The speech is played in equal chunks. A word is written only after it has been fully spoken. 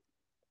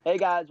Hey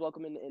guys,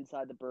 welcome into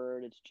Inside the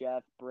Bird. It's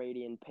Jeff,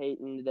 Brady, and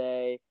Peyton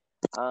today.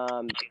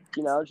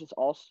 Just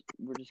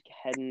we're just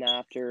heading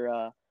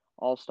after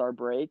All Star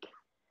break,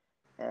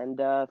 and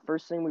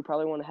first thing we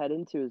probably want to head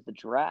into is the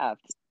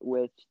draft,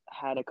 which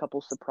had a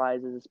couple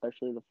surprises,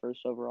 especially the first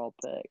overall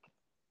pick.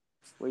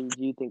 What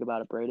do you think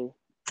about it, Brady?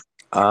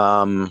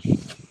 Um,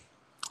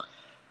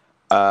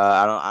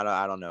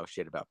 I don't know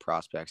shit about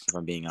prospects. If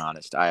I'm being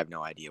honest, I have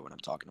no idea what I'm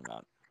talking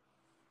about.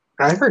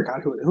 I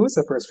forgot who was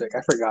the first pick.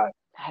 I forgot.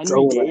 It's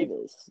Henry Olay.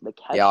 Davis, the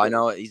Yeah, I catcher.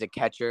 know he's a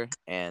catcher,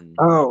 and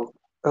Oh,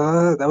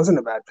 that wasn't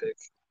a bad pick. It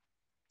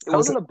That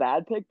was wasn't a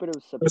bad pick, but it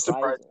was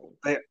surprising.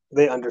 surprising.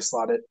 They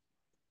underslotted.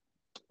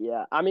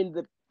 Yeah, I mean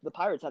the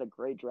Pirates had a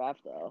great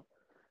draft though.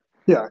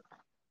 Yeah,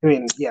 I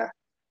mean, yeah.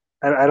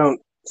 I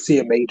don't see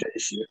a major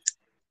issue.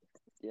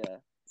 Yeah,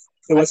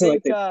 It I wasn't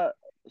like think. they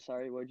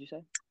Sorry, what did you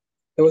say?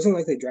 it wasn't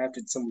like they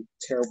drafted some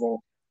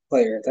terrible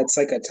player. That's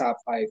like a top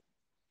five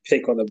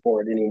pick on the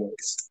board,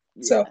 anyways.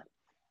 So,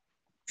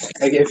 Yeah.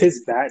 like, if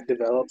his bat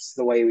develops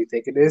the way we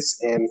think it is,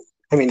 and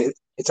I mean,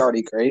 it's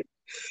already great.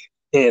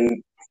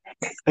 And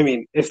I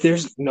mean, if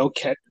there's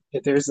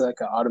like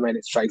an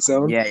automated strike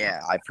zone.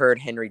 yeah, I've heard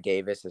Henry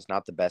Davis is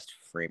not the best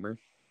framer.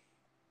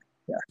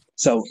 Yeah.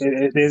 So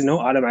if there's no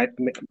automatic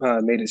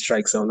made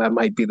strike zone, that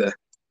might be the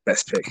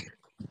best pick.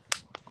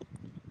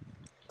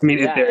 I mean,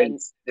 Yeah,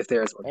 if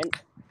there is one.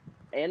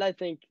 and I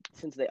think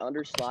since they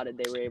underslotted,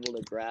 they were able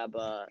to grab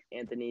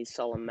Anthony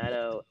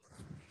Solometo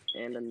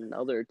and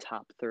another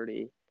top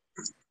 30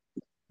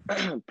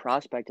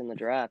 prospect in the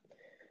draft.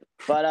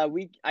 But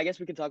I guess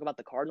we could talk about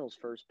the Cardinals'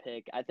 first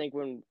pick. I think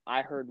when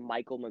I heard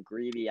Michael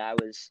McGreevy, I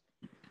was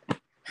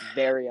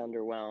very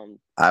underwhelmed.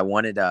 I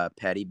wanted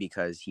Petty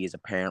because he is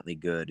apparently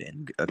good,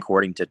 and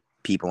according to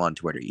people on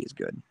Twitter, he is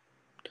good.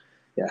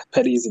 Yeah,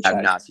 Petty is a I've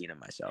Chad. not seen him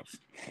myself.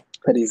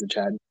 Petty is a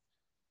Chad.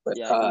 But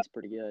Yeah, he's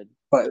pretty good.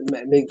 but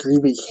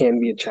McGreevy can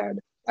be a Chad.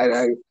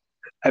 I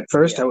at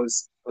first Yeah. I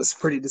was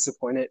pretty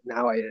disappointed.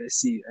 Now I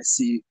see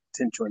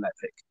potential in that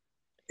pick.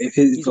 If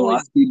his He's only.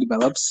 velocity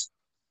develops,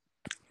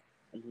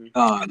 Mhm.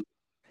 and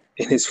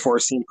his four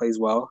seam plays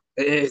well,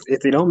 if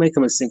they don't make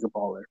him a sinker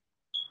baller,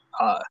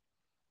 uh,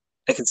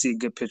 I can see a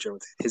good pitcher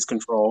with his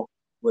control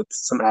with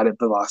some added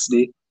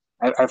velocity.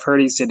 I've heard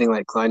he's hitting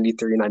like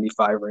 93,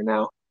 95 right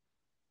now.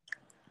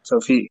 So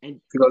if he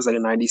goes like a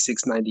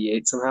 96,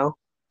 98 somehow,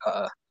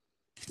 uh,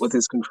 with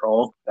his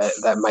control,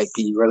 that might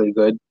be really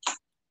good.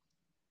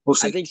 We'll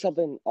see. I think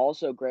something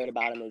also great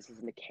about him is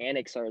his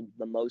mechanics are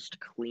the most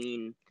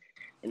clean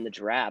in the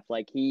draft.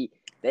 Like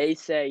they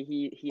say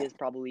he is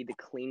probably the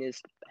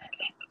cleanest.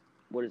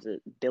 What is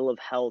it? Bill of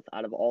health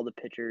out of all the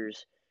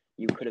pitchers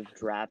you could have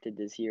drafted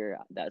this year.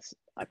 That's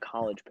a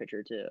college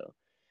pitcher too.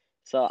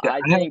 So Yeah, I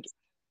I have think,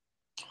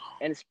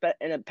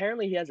 and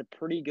apparently he has a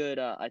pretty good.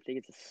 I think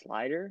it's a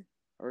slider,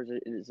 or is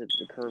it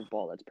the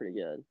curveball that's pretty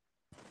good?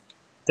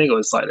 I think it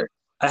was slider.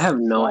 I have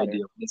no idea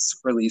Slider. what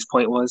his release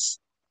point was.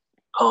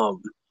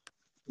 Um,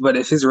 but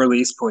if his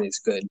release point is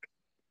good,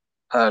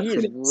 He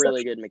could is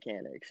really exception. good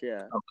mechanics.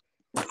 Yeah.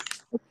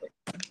 Okay,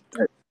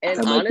 that, And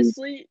that might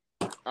be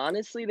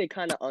honestly, they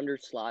kind of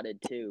underslotted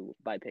too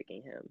by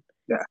picking him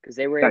yeah. because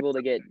they were That, able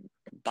to get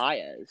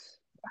Baez.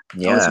 that was a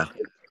Yeah,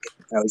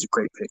 that was a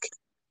great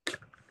pick.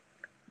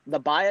 The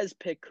Baez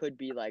pick could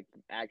be like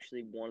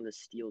actually one of the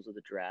steals of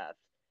the draft.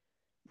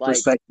 Like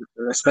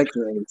Respect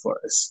Randy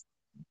Flores.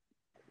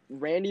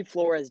 Randy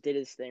Flores did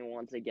his thing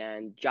once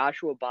again.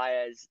 Joshua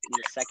Baez in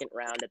the second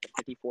round at the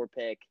 54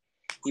 pick,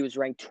 he was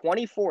ranked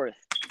 24th.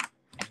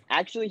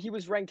 Actually, he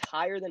was ranked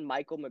higher than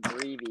Michael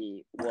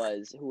McGreevy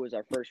who was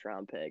our first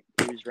round pick.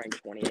 He was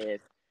ranked 28th.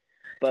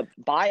 But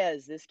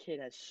Baez, this kid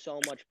has so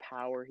much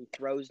power. He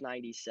throws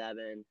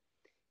 97.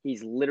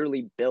 He's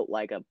literally built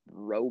like a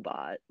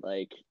robot.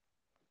 Like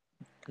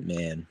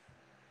man.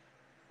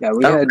 Yeah,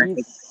 he's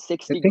I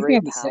 60 think we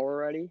grade had power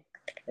already.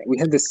 we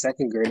had the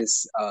second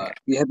greatest.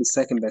 We had the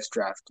second best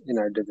draft in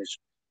our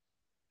division.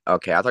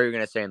 Okay, I thought you were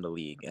gonna say in the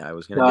league. I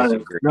was gonna No,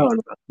 disagree. No, I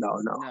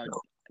don't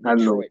know.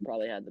 Detroit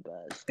probably had the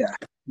best. Yeah,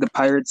 the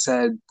Pirates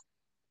had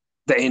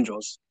the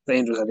Angels. The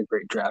Angels had a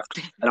great draft.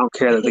 I don't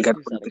care that they got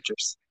 20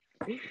 pitchers.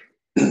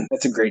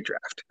 That's a great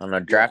draft. I don't know.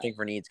 Drafting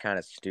for need is kind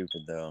of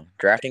stupid though.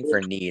 Drafting for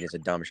need is a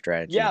dumb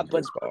strategy Yeah, in but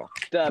baseball.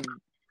 the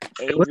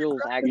It wasn't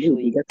Angels draft for me. They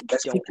actually got the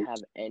best don't pitchers. have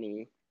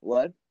any.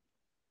 What?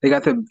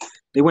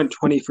 They went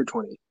 20 for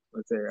 20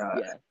 with their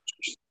Yeah.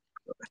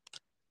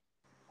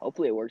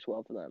 Hopefully it works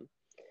well for them.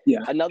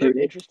 yeah. Another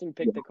interesting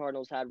pick the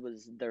Cardinals had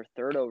was their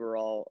third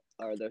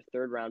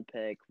round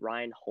pick,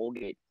 Ryan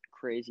Holgate.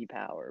 Crazy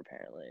power,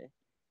 apparently.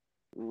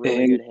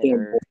 Really good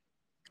hitter.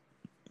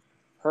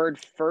 Heard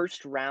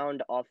first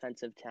round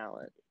offensive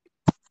talent.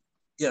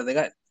 Yeah, they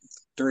got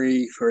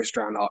three first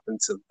round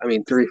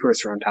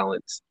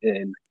talents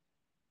in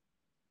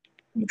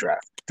the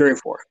draft. 3 or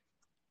 4.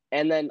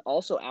 And then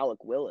also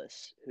Alec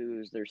Willis,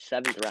 who's their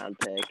 7th round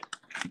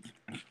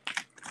pick.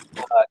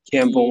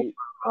 Campbell,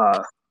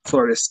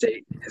 Florida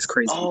State is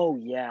crazy. Oh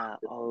yeah.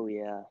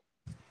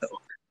 So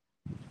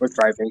we're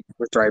thriving.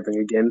 We're thriving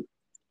again.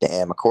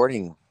 Damn.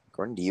 According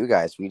to you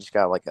guys, we just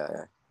got like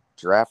a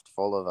draft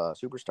full of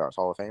superstars,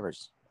 Hall of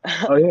Famers.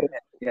 Oh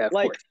yeah, of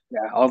Like, course.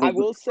 Yeah, all the I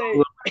will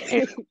say,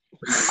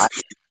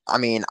 I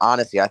mean,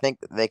 honestly, I think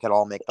they could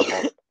all make the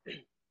Hall.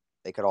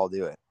 They could all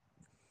do it.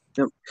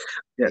 Yep.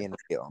 Yeah. Being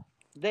real.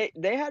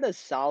 they had a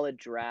solid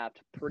draft,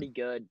 pretty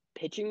good.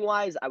 Pitching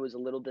wise, I was a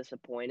little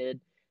disappointed.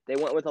 They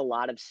went with a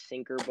lot of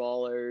sinker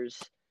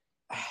ballers,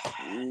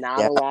 not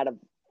Yeah. a lot of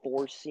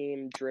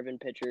four-seam driven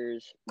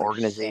pitchers. Which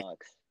Organization.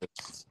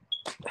 sucks.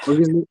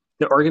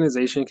 The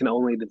organization can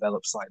only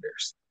develop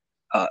sliders.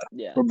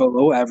 Yeah. We're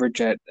below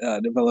average at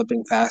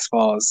developing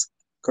fastballs,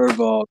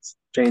 curveballs,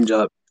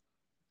 changeup,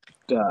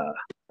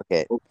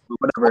 Okay.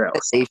 whatever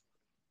else. Organization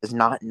does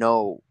not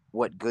know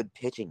what good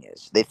pitching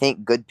is. They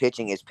think good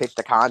pitching is pitch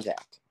to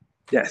contact.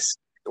 Yes.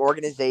 The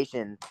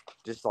organization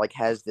just like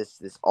has this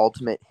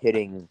ultimate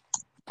hitting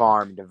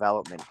farm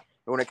development.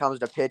 But when it comes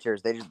to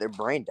pitchers, they're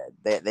brain dead.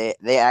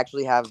 They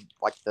actually have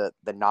like the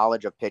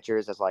knowledge of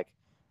pitchers as like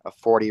a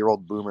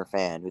 40-year-old boomer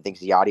fan who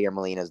thinks Yadier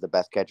Molina is the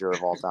best catcher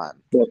of all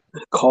time.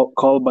 Call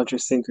a bunch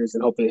of sinkers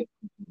and hope it.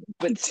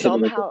 But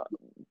somehow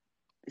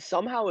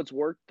it's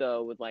worked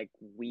though with like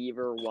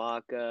Weaver,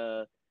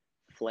 Waka,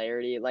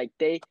 Flaherty. Like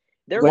their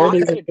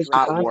Flaherty lineup did gets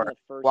not drafted in work. the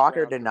first Walker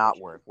round did for not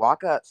pitching. work.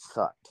 Waka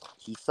sucked.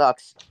 He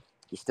sucks.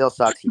 He still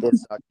sucks. He did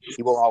suck.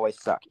 He will always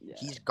suck. Yeah.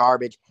 He's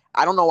garbage.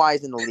 I don't know why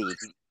he's in the league.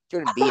 He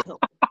shouldn't be in the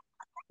league.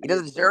 He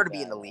doesn't He's deserve to pretty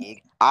be in the bad.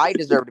 league. I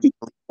deserve to be in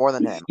the league more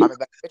than him. I'm a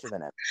better pitcher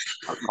than him.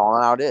 I'm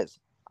calling out it is.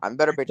 I'm a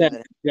better pitcher than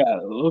him. Yeah.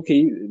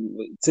 Okay.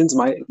 Since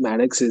Mike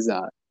Maddox is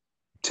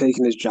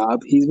taking his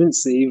job, he's been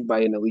saved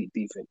by an elite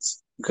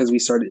defense because we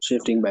started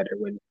shifting better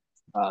when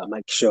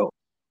Mike Show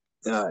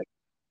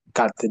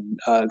got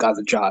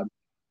the job.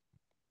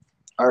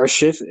 Our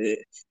shift,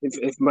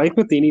 if Mike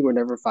Matheny were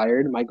never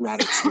fired, Mike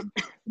Maddox would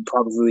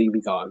probably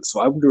be gone. So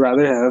I would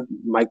rather have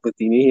Mike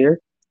Matheny here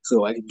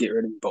so I could get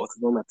rid of both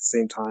of them at the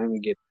same time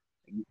and get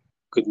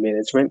good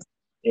management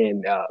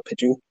and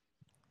pitching,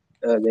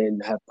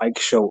 than have Mike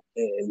Show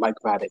and Mike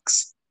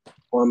Maddox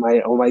on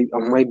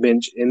my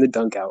bench in the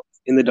dugout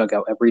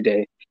every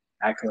day,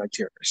 acting like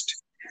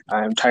terrorists.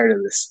 I'm tired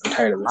of this.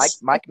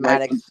 Mike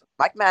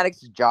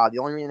Maddox's job. The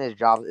only reason his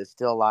job is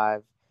still alive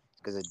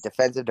is because of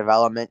defensive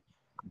development,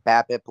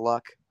 BABIP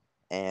luck,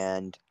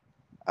 and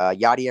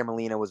Yadier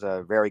Molina was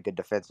a very good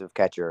defensive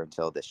catcher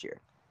until this year.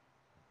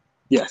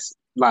 Yes,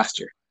 last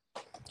year.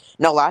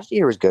 No, last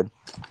year was good.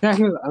 Yeah,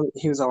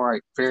 he was all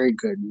right. Very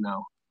good.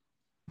 No.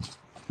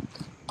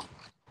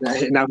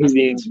 Now he's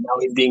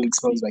being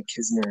exposed by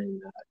Kisner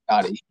and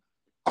Gotti.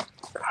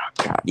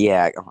 God,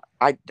 yeah,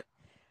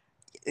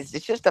 it's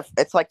just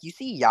it's like you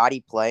see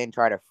Yachty play and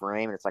try to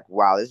frame, and it's like,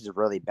 wow, this is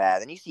really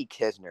bad. Then you see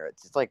Kisner,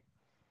 it's like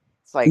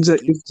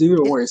It's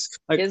even worse.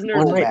 Like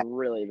Kisner's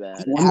really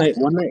bad. One night,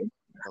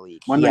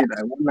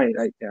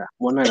 I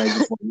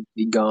just wanted to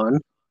be gone,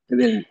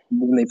 and then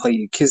when they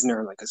play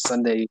Kisner like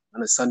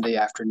on a Sunday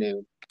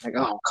afternoon, like,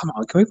 oh come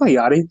on, can we play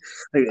Yachty?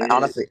 Like,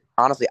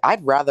 honestly,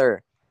 I'd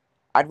rather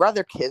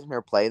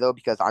Kisner play though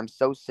because I'm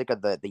so sick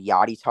of the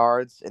Yachty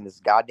tards in this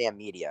goddamn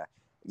media.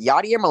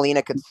 Yadier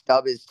Molina could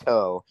stub his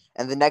toe,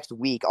 and the next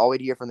week, all we'd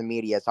hear from the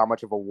media is how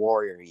much of a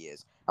warrior he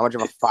is, how much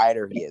of a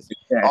fighter he is.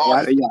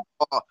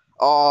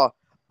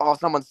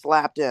 Someone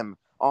slapped him.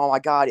 Oh my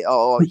God!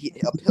 A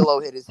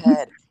pillow hit his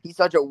head. He's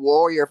such a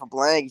warrior for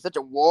playing. He's such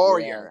a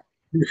warrior.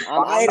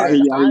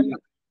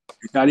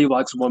 Yachty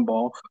blocks one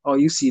ball. Oh,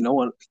 you see no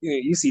one.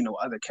 You see no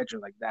other catcher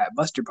like that.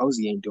 Buster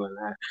Posey ain't doing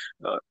that.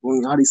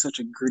 Yachty's such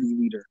a gritty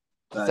leader.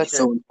 He's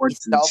so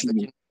important to the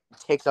team.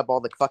 Takes up all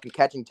the fucking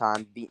catching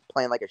time,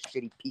 playing like a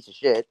shitty piece of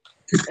shit.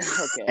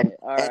 Okay,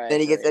 all right.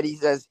 Then he said,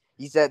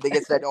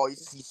 oh,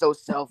 he's so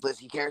selfless.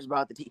 He cares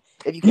about the team.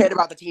 If you cared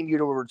about the team, you'd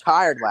have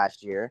retired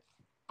last year.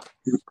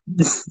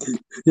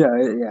 Yeah.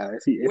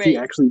 If he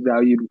actually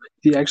valued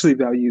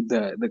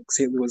the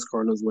St. Louis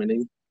Cardinals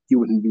winning, he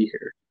wouldn't be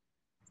here.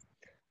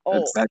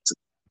 That's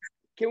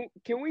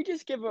Can we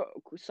just give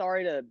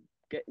sorry to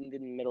get in the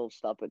middle of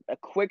stuff, but a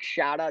quick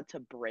shout out to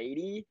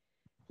Brady.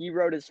 He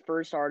wrote his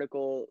first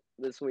article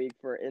this week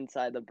for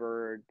Inside the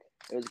Bird.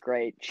 It was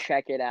great.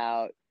 Check it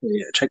out.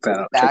 Yeah, check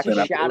that out.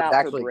 Shout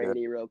out for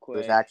Brady real quick.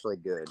 It was actually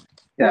good.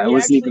 Yeah, he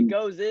actually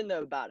goes in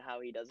about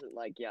how he doesn't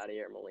like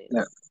Yadier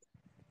Molina.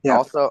 Yeah.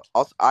 Also,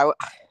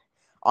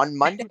 on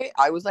Monday,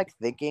 I was like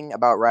thinking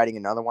about writing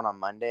another one on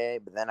Monday,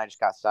 but then I just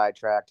got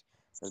sidetracked.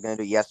 I was gonna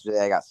do it yesterday.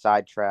 I got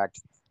sidetracked.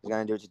 I was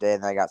gonna do it today,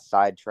 and then I got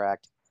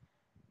sidetracked.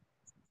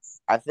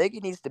 I think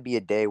it needs to be a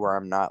day where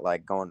I'm not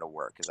like going to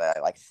work because I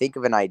like think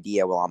of an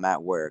idea while I'm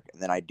at work,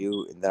 and then I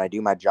do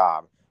my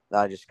job. Then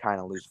I just kind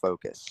of lose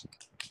focus.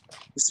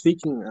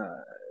 Speaking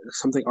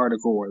something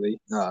article worthy.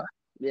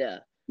 Yeah.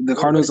 The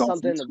Cardinals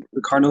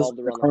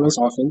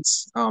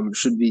offense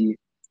should be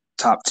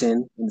top 10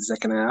 in the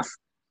second half.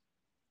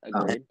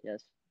 Agreed.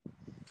 Yes.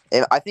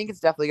 I think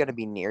it's definitely going to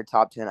be near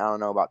top 10. I don't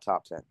know about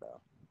top 10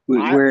 though.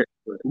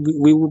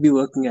 We will be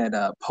looking at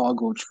Paul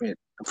Goldschmidt,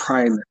 a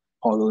prime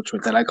Paul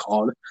Goldschmidt that I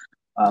called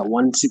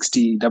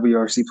 160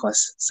 WRC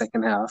plus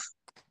second half.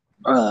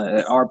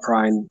 Our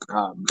prime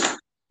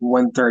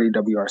 130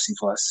 WRC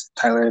plus.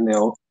 Tyler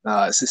Neal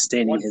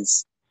sustaining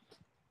his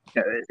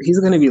Yeah, he's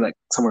going to be like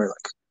somewhere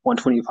like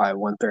 125,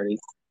 130,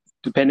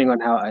 depending on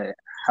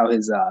how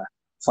his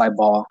fly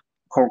ball,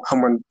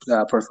 home run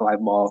per fly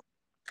ball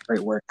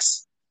rate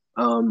works.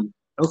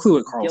 No clue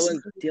what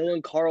Carlson.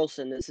 Dylan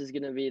Carlson. This is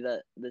gonna be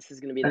the Hey,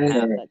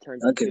 app that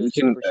turns okay, into a we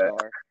can.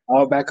 superstar.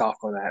 I'll back off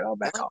on that. I'll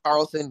back Dylan off.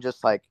 Carlson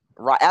just like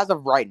as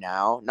of right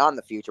now, not in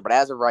the future, but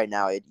as of right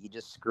now, he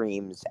just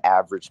screams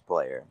average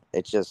player.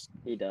 It's just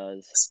He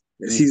does.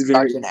 He's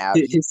very such an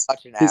average.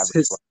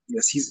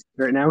 yes. He's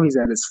right now. He's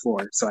at his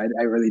floor, so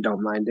I really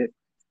don't mind it.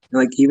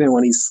 And like even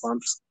when he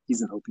slumps,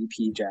 he's an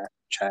OPP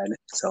Chad.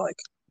 So like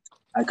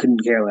I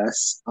couldn't care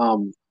less.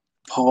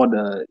 Paul,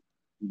 the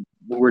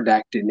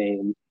redacted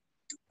name.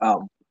 I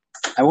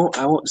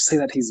won't say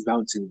that he's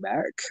bouncing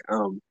back.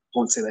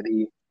 Won't say that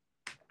he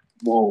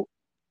won't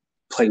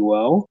play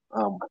well.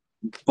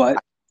 But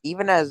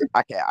even as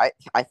okay,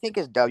 I think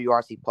his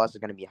WRC plus is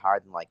going to be higher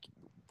than like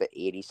the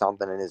 80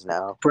 something it is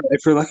now.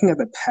 if we're looking at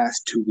the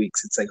past 2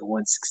 weeks, it's like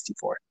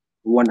 164,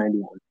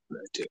 191,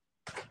 too.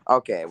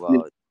 Okay,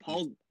 well,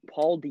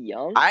 Paul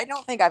DeYoung. I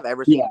don't think I've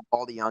ever seen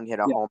Paul DeYoung hit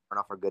a home run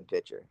off a good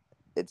pitcher.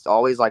 It's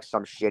always like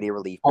some shitty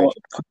relief pitcher.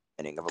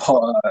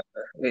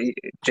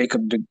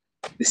 Jacob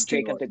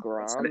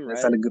DeGrom.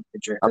 That's not a good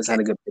pitcher. That's not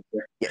a good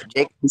pitcher. Yeah,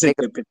 he's a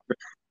good pitcher.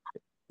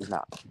 He's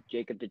not.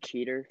 Jacob the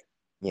cheater.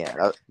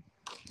 Yeah.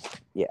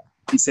 Yeah.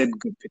 He said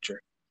good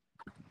pitcher.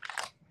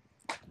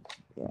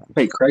 Yeah.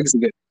 Wait, Craig's a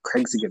good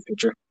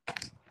pitcher.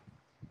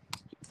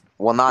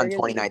 Well, not in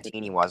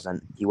 2019. He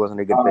wasn't. He wasn't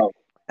a good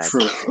pitcher.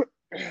 True.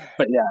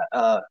 But yeah,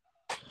 Paul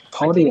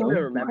I can't even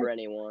DeYoung. remember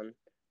anyone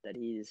that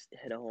he's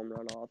hit a home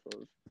run off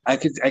of. I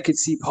could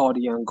see Paul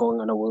DeYoung going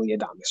on a Willy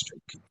Adames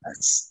streak.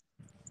 That's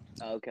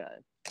okay.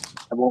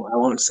 I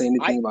won't say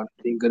anything about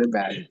it being good or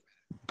bad.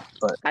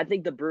 But I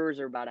think the Brewers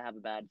are about to have a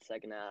bad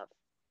second half.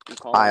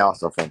 I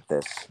also think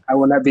this. I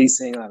will not be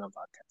saying that on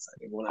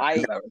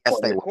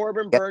podcast.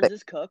 Corbin Burns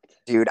is cooked.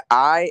 Dude,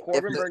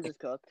 Corbin Burns is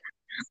cooked.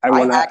 I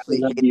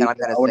actually hate that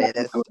I'm going to say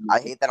this. I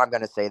hate that I'm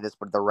going to say this,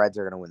 but the Reds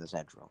are going to win the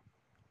Central.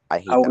 I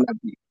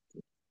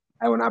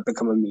will not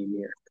become a meme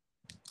here.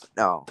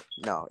 No,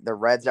 the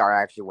Reds are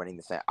actually winning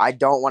the Central. I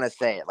don't want to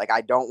say it. Like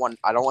I don't want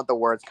the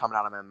words coming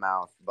out of my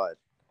mouth, but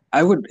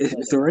I would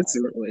if the Reds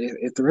are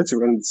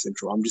winning the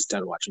Central. I'm just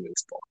done watching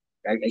baseball.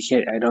 I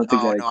can't. I don't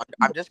think.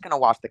 I'm just gonna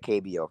watch the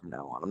KBO from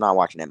now on. I'm not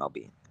watching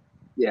MLB.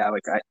 Yeah,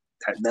 like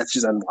that's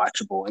just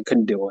unwatchable. I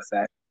couldn't deal with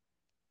that.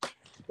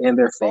 And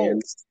their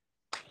fans.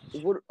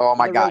 Oh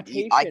my god!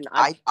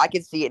 I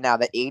can see it now.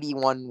 The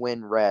 81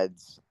 win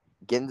Reds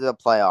get into the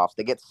playoffs.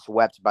 They get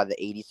swept by the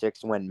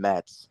 86 win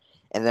Mets,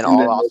 and then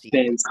all off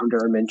season fans come to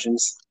our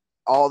mentions.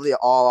 All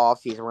off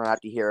season, we're gonna have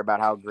to hear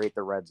about how great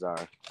the Reds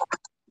are.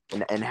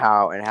 And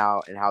how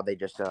they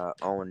just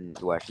own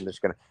the West. And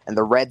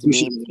the Reds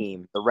meme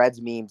team.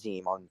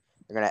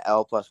 They're gonna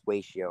L plus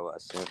ratio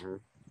us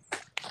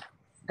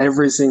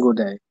every single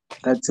day.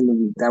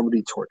 That would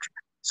be torture.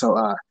 So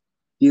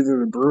either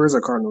the Brewers or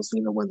Cardinals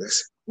need to win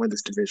this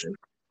division.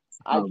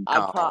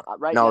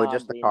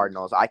 Just the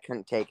Cardinals. I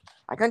couldn't take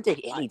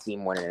any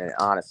team winning it,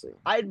 honestly.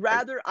 I'd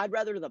rather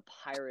the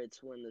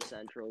Pirates win the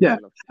Central. Yeah,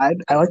 I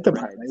like the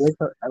Pirates.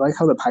 I like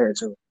how the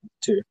Pirates are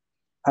too.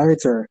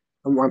 Pirates are.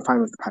 I'm fine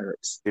with the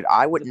Pirates. Dude,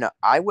 I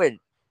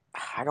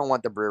don't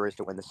want the Brewers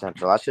to win the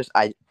Central. That's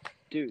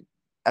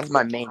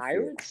my main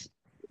fear.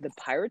 The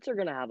Pirates are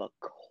gonna have a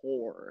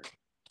core.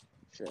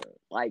 So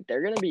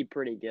they're gonna be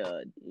pretty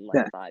good in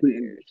 5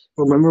 years.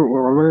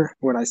 Remember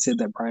when I said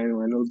that Brian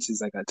Reynolds is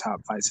like a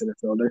top 5 center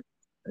fielder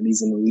and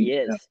he's in the league?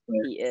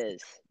 He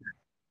is.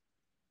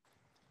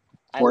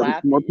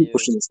 More people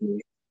should listen to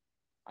me.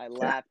 I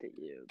laughed at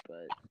you,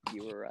 but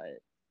you were right.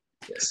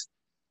 Yes.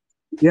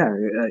 Yeah,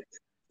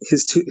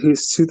 his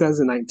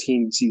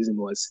 2019 season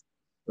was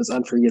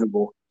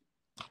unforgettable.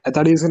 I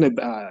thought he was gonna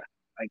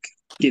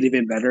get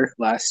even better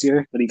last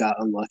year, but he got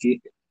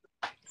unlucky.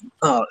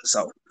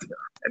 So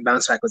a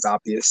bounce back was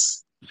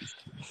obvious.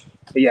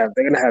 But yeah,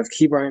 they're gonna have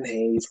Ke'Bryan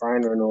Hayes,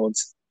 Ryan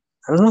Reynolds.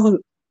 I don't know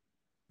who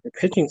the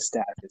pitching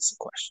staff is the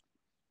question.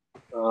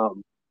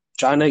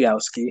 John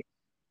Nagowski.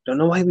 Don't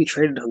know why we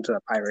traded him to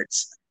the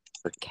Pirates.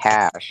 For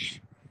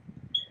cash.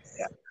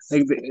 Yeah.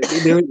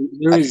 There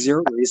was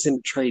zero reason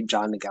to trade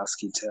John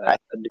Nagowski to a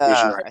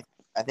division right.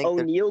 I think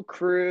O'Neal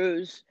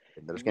Cruz,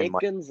 Nick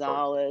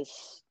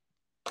Gonzalez.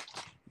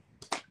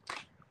 I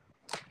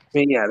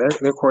mean, yeah,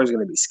 their core is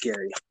going to be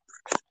scary.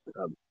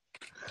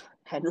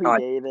 Henry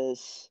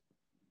Davis.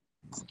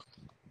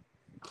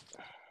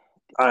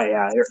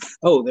 Yeah.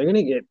 They're going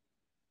to get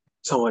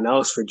someone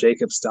else for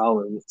Jacob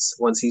Stallings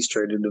once he's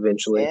traded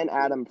eventually. And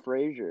Adam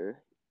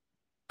Frazier.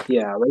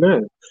 Yeah,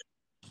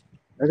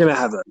 they're gonna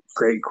have a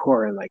great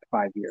core in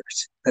 5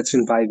 years. That's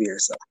been 5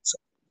 years though.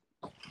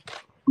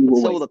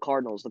 So the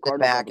Cardinals. The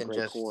Cardinals back have a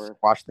great core.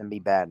 Watch them be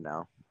bad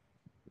now.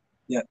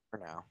 Yeah. For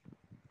now.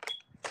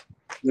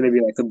 They're gonna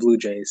be like the Blue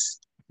Jays.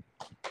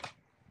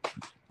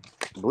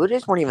 Blue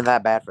Jays weren't even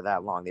that bad for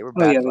that long. They were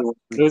bad. It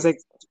was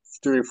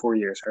 3 or 4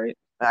 years, right?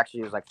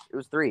 Actually, it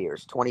was 3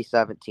 years.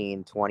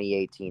 2017,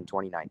 2018,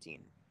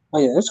 2019. Oh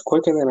yeah, that's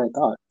quicker than I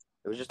thought.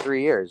 It was just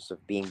 3 years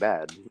of being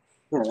bad.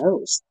 Yeah, that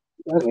was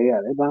okay. Yeah,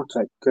 they bounced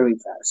like really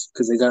fast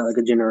because they got like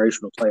a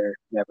generational player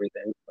and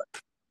everything.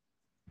 But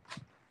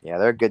Yeah,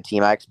 they're a good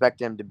team. I expect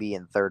them to be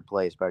in third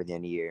place by the end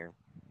of the year,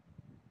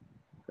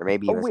 or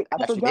maybe Oh even wait,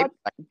 I actually maybe forgot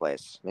second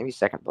place. Maybe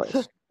second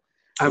place.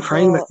 I'm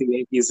praying that the the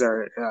Yankees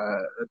are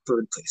a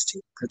third place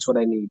team. That's what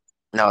I need.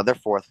 No, they're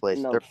fourth place.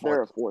 no, They're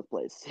they're fourth. a fourth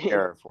place.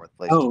 They're a fourth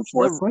place team. Oh,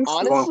 fourth place? We're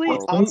going Honestly,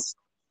 fourth place?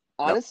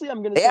 No,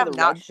 I'm gonna they say have the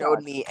not Red showed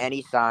Sox. me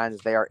any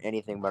signs they are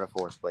anything but a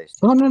fourth place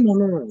team. Oh,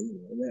 no.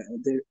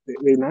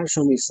 They've not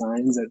shown me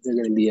signs that they're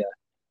going to be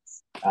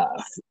a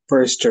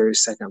first or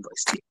second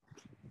place team.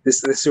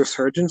 This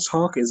resurgence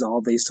talk is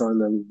all based on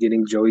them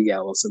getting Joey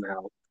Gallo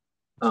somehow.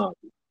 Um,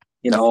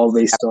 No, all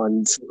based on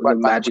the but by the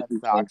magic Red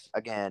weekend. Sox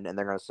again, and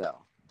they're gonna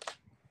sell.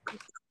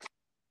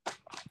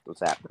 What's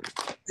happening?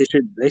 They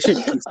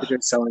should consider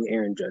selling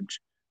Aaron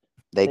Judge.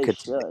 They They could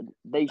should.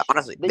 They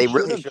honestly, they they should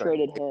really have should.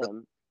 traded They really-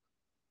 him.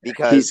 He's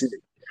because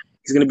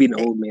going to be an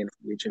old man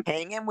free agent.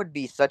 paying him would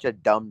be such a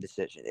dumb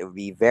decision. It would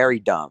be very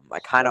dumb. I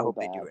kind of So hope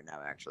they do bad. it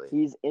now, actually.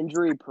 He's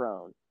injury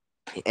prone.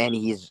 And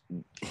he's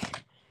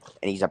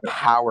a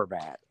power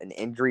bat, an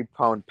injury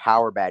prone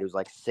power bat who's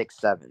like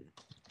 6'7".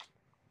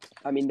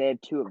 I mean, they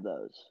have two of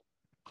those.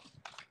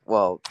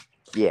 Well,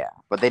 yeah,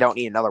 but they don't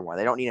need another one.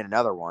 They don't need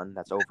another one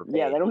that's overpaid.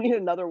 Yeah, they don't need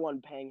another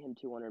one paying him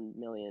 $200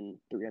 million,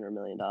 $300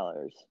 million.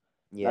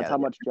 Yeah, That's how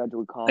much Judge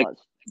would cost.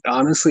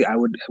 Honestly, I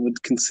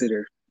would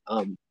consider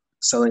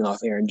selling off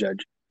Aaron Judge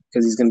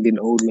because he's going to be an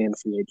old man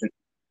free agent.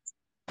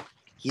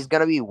 he's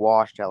gonna be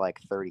washed at like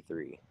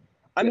 33.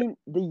 I mean,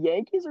 the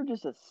Yankees are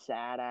just a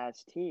sad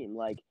ass team.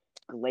 Like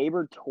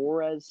Gleyber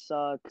Torres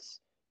sucks.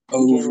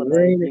 DJ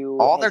Overrated. LeMahieu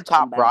All has their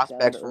come top back down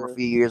prospects to from a earth.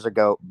 few years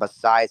ago,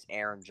 besides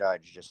Aaron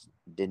Judge, just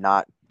did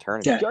not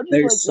turn Yeah, it. Judge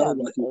they're is like so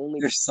the lucky. only.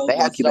 They're so They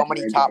had lucky so that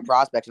many Aaron top Judge.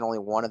 prospects, and only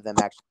one of them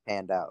actually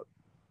panned out.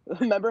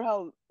 Remember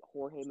how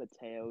Jorge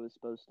Mateo was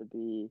supposed to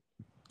be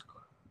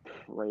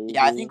crazy?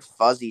 Yeah, I think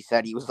Fuzzy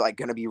said he was like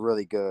gonna be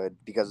really good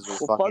because of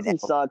his Well, fucking. Fuzzy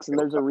sucks, and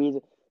there's a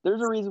reason.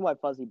 There's a reason why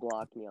Fuzzy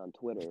blocked me on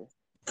Twitter.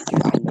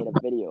 I made a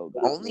video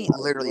about Only it.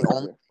 literally Whatever.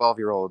 only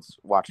 12-year-olds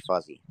watch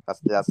Fuzzy.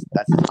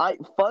 That's.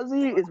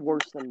 Fuzzy is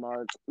worse than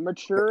Mark.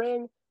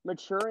 Maturing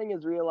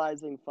is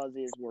realizing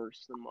Fuzzy is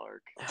worse than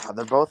Mark.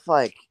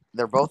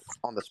 They're both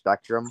on the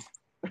spectrum,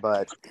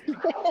 but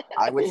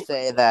I would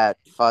say that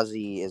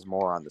Fuzzy is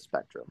more on the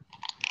spectrum.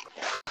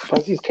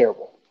 Fuzzy's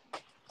terrible.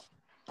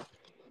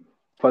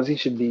 Fuzzy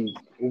should be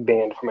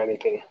banned from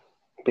anything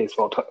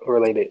baseball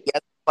related. He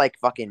has like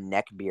fucking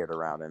neck beard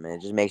around him, and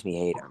it just makes me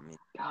hate him.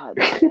 God,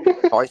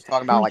 Always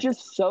talking about he's like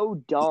just so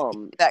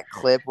dumb. that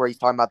clip where he's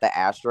talking about the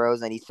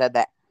Astros, and he said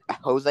that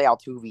Jose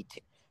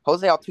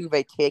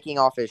Altuve taking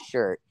off his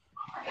shirt.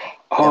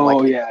 Oh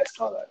like, yeah, I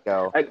saw that.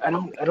 Go. I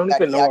don't That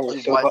even he know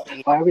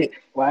actually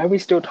why are we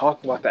still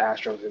talking about the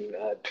Astros in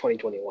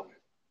 2021?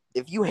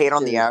 If you hate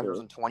on the Seriously.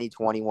 Astros in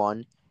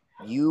 2021,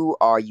 you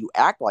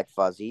act like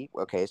Fuzzy.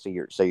 Okay, so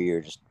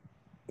you're just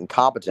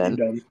incompetent,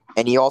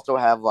 and you also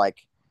have like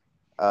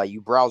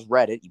you browse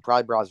Reddit. You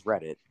probably browse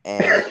Reddit,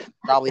 and you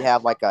probably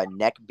have like a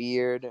neck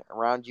beard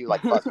around you,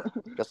 like Fuzzy,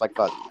 just like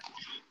Fuzzy.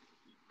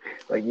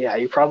 Like yeah,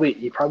 you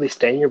probably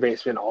stay in your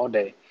basement all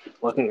day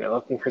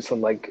looking for some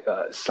like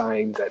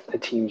signs that the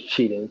team's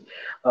cheating.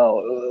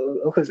 Oh,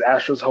 look at this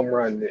Astros home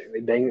run.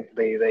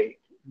 They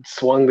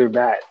swung their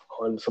bat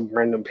on some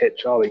random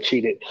pitch. Oh, they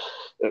cheated.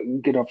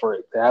 Get up for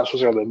it. The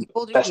Astros are the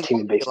People just best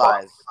team in baseball.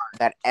 realize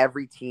that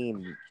every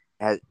team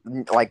has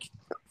like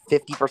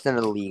 50%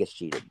 of the league is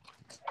cheated.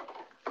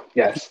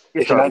 Yes,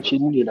 if you're not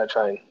cheating, you're not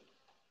trying.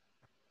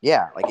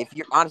 Yeah, like if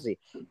you're honestly,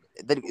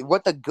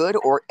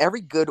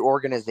 every good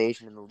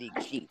organization in the league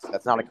cheats.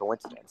 That's not a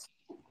coincidence.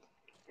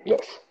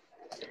 Yes.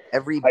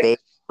 Every big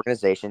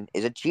organization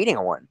is a cheating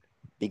one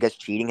because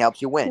cheating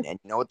helps you win. And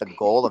you know what the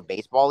goal of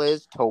baseball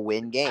is? To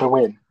win games. To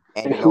win.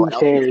 And who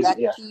cares?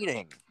 That's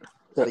cheating.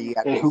 So you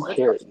have and to who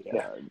cares? cheating.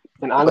 Yeah.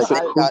 And honestly,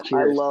 who I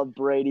cares? love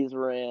Brady's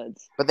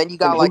rants. But then you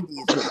got like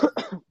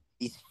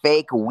these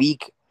fake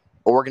weak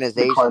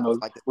organizations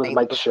like the St.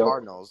 Louis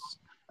Cardinals.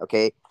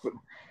 Okay, the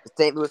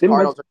St. Louis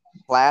Cardinals are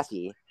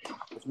classy,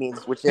 which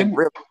really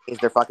means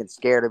they're fucking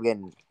scared of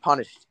getting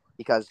punished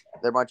because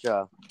they're a bunch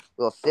of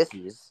little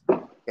sissies.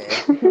 Okay,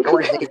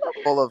 organizations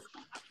full of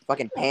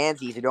fucking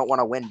pansies who don't want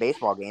to win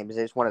baseball games;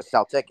 they just want to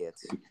sell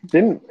tickets.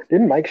 Didn't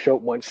Mike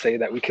Schultz once say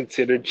that we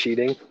considered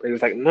cheating? But he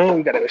was like, "No,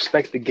 we got to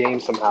respect the game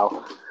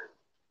somehow."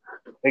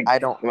 Like, I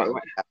don't.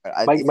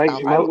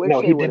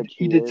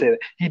 He did say that.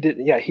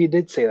 He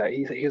did say that.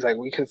 He was like,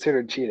 "We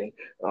considered cheating."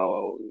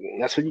 Oh,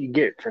 that's what you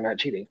get for not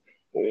cheating.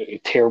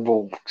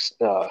 Terrible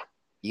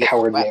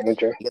coward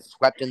manager. You get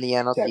swept in the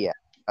NLCS. Yeah.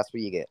 That's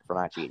what you get for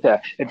not cheating.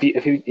 Yeah, if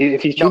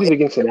he cheated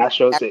against the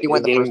Astros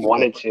in game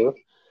 1 and 2.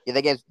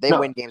 Yeah, they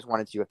win games 1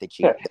 and 2 if they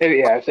cheat.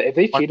 Yeah, if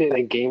they cheated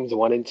in games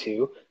 1 and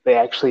 2, they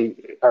actually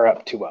are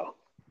up 2-0.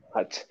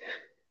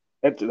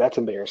 That's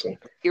embarrassing.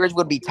 Series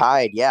would be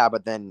tied, yeah,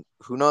 but then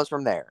who knows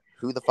from there?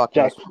 Who the fuck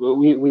knows?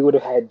 We would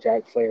have had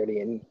Jack Flaherty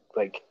in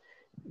like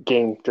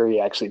game 3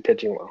 actually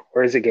pitching well,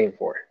 or is it game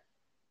 4?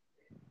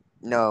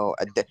 No,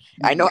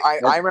 I know.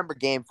 I remember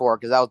game 4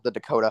 because that was the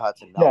Dakota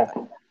Hudson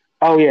meltdown.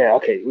 Oh yeah,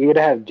 okay. We would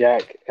have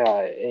Jack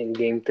in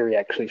Game 3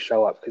 actually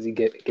show up because he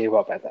gave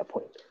up at that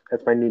point.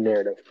 That's my new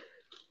narrative.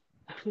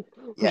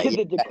 Yeah,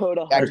 The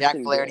Dakota yeah. Jack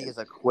Hudson Flaherty game. is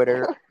a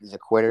quitter. He's a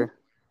quitter.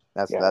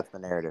 That's Yeah. the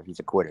narrative. He's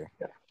a quitter.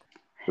 Yeah.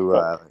 Who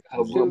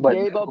Who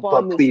gave up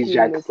on this please, team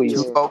Jack, this please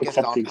too year. focused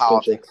accept on the extension.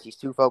 politics. He's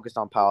too focused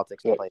on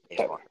politics to Yeah, play yeah,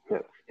 baseball.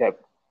 yeah.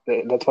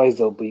 That's why his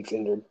oblique's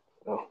injured.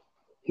 No,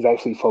 he's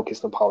actually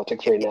focused on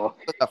politics right now.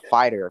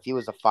 If he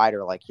was a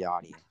fighter like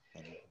Yachty.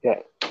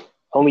 Yeah,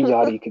 only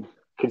Yachty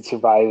could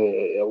survive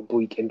an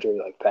oblique injury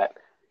like that.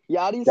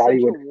 Yachty's Yachty such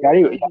a would Yachty,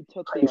 warrior. would- He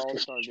took the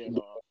All-Star game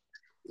off.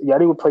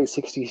 Yachty would play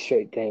 60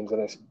 straight games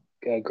on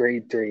a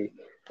grade 3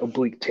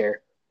 oblique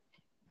tear.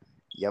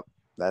 Yep,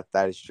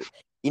 that is true.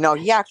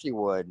 He actually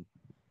would.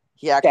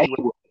 He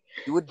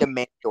would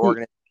demand the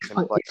organization He's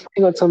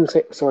playing on some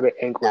sort of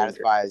ankle injury.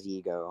 satisfy his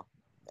ego,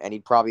 and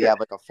he'd probably have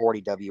like a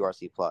 40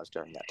 WRC plus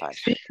during that time.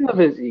 Speaking of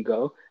his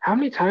ego, how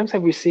many times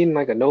have we seen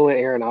like a Nolan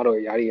Arenado or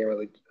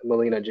Yadi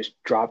Molina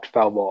just dropped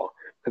foul ball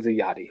because of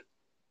Yachty?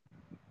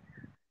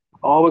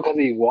 All because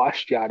he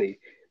washed Yachty.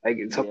 Like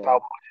some foul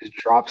ball just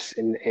drops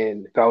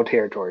in foul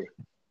territory.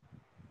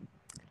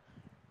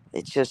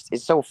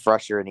 It's so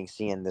frustrating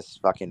seeing this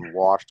fucking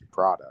washed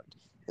product,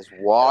 this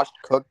washed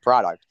cooked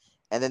product,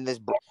 and then this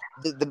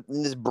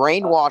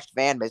brainwashed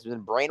fan base has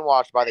been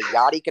brainwashed by the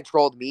Yachty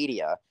controlled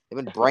media.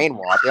 They've been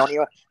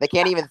brainwashed. They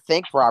can't even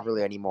think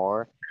properly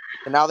anymore.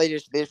 So now they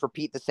just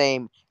repeat the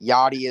same.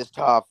 Yachty is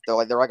tough. They're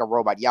like a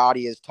robot.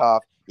 Yachty is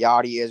tough.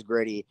 Yachty is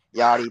gritty.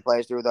 Yachty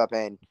plays through the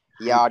pain.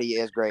 Yachty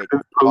is great.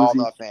 All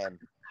the fan.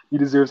 He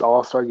deserves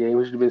all-star game.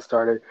 He should have been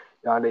started.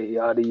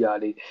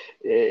 Yachty.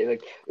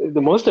 Like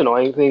the most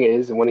annoying thing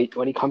is when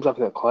he comes up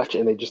in the clutch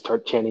and they just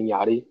start chanting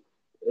Yachty.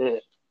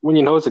 When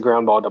you know it's a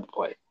ground ball double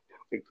play.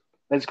 Like,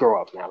 let's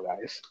grow up now,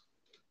 guys.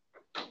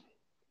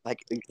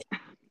 Like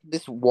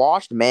this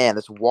washed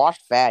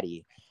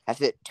fatty has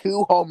hit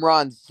 2 home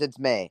runs since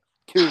May.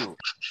 2.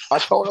 A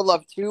total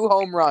of 2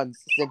 home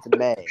runs since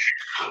May.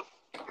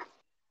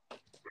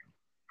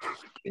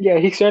 Yeah,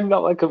 he started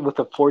out with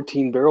a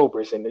 14 barrel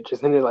percentage.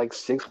 Isn't it like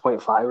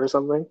 6.5 or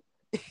something?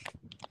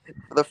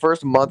 For the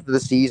first month of the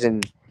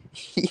season,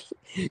 he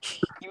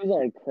was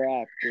on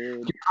crack, dude.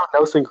 He was on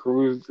Nelson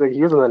Cruz. Like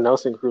he was on the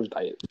Nelson Cruz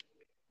diet.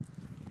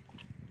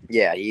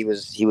 Yeah, he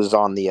was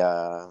on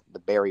the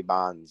Barry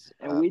Bonds.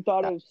 And we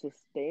thought it was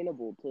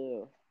sustainable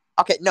too.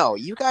 Okay, no,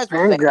 you guys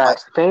were saying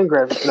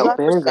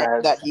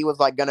that he was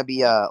like gonna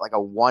be a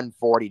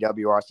 140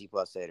 WRC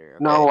plus hitter.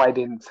 Okay? No, I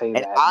didn't say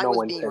that. I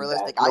was being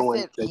realistic. I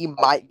said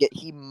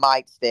he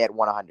might stay at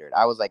 100.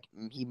 I was like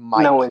he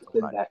might. No one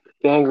said that.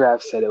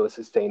 Fangraphs said it was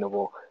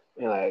sustainable.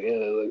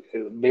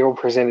 Barrel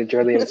percentage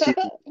early in the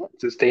season,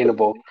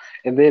 sustainable,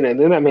 and then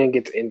that man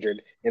gets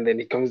injured, and then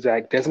he comes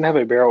back, doesn't have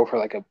a barrel for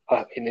like an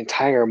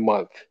entire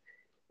month.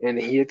 And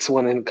he hits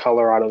one in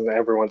Colorado, and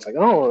everyone's like,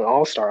 "Oh,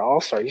 all-star!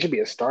 He should be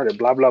a starter."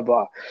 Blah blah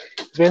blah.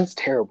 This man's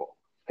terrible.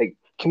 Like,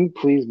 can we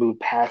please move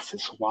past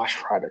this wash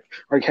product?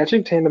 Our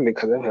catching tandem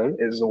because of him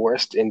is the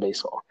worst in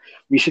baseball.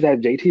 We should have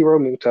JT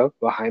Realmuto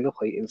behind the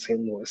plate in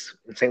St. Louis,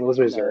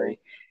 Missouri.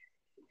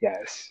 No.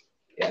 Yes.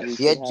 If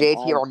you had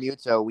JT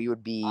Realmuto, we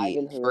would be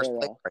first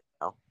place right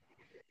now.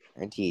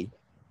 Guaranteed.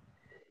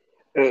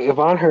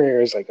 Ivan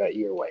Herrera is like a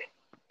year away.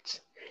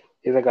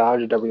 He's like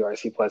 100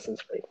 WRC plus in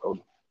Springfield.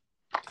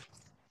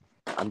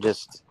 I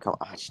just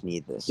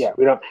need this. Yeah,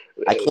 we don't.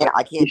 I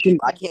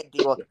can't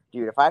deal.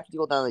 Dude, if I have to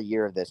deal with another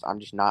year of this, I'm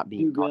just not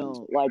being.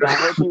 Like, I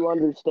hope you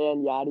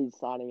understand. Yachty's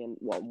signing in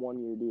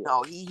 1 year deal.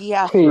 No, he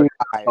has to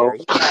retire.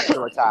 He has to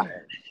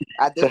retire.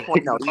 At this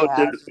point, no, he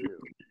has to.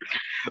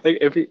 Like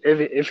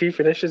if he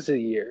finishes the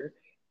year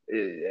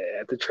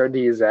at the trend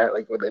he is at,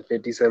 like with a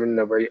 57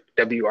 number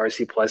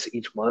WRC plus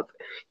each month,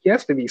 he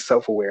has to be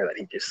self-aware that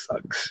he just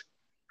sucks.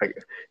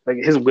 Like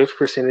his whiff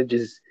percentage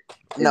is.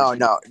 No.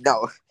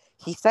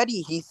 He said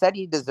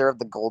he deserved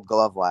the Gold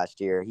Glove last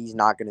year. He's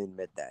not going to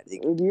admit that.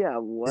 Yeah,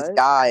 what?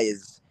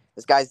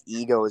 This guy's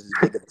ego is as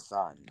big as the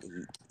sun.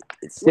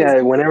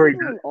 Whenever he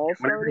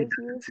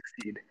doesn't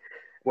succeed,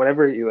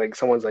 whenever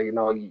someone's like,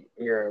 "No,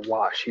 you're a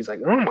wash," he's like,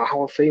 "Oh, I'm a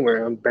Hall of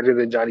Famer. I'm better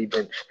than Johnny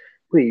Bench."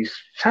 Please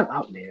shut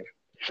up, man.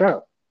 Shut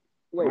up.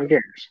 Wait,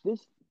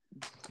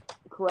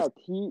 correct.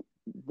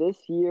 This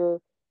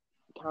year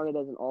counted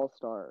as an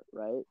all-star,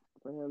 right?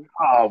 For him.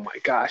 Oh my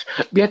gosh,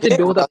 we have to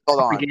deal with that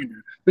propaganda.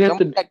 We have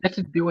to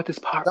deal with this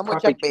propaganda. Someone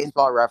check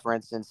Baseball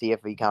Reference and see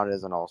if he counted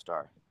as an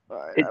all-star. All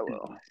right, I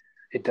will.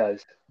 It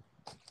does.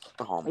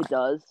 Oh my. It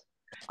does.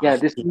 Yeah,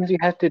 this means you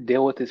have to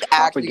deal with this.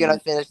 Actually, gonna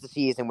finish the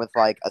season with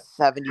like a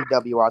 70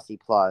 WRC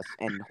plus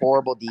and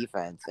horrible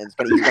defense, and he's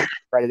gonna be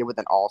credited with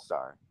an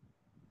all-star.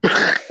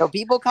 So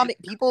people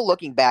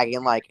looking back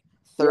in like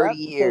 30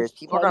 years,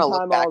 people are gonna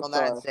look back on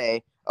that and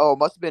say, "Oh, it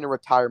must have been a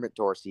retirement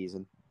tour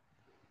season."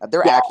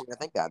 They're actually gonna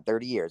think that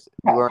 30 years.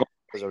 You learned it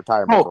was a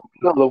retirement tour.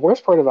 No, the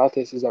worst part about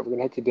this is that we're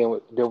gonna have to deal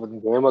with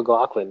Darren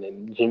McLaughlin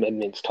and Jim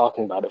Edmonds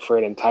talking about it for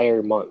an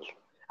entire month.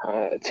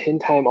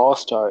 10-time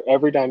all-star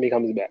every time he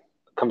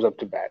comes up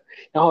to bat.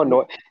 No,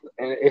 and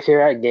if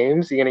you're at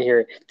games, you're gonna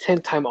hear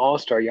 10-time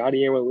all-star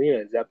Yadier Molina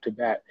is up to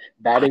bat,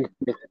 batting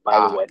fifth,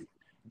 by the way.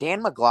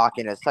 Dan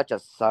McLaughlin is such a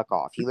suck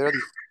off. He literally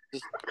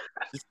just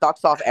he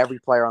sucks off every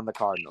player on the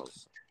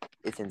Cardinals.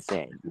 It's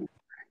insane.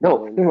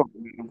 No.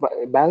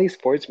 Bally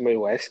Sports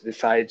Midwest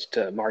decides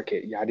to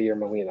market Yadier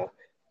Molina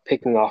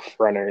picking off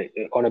runner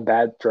on a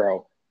bad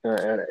throw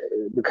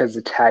because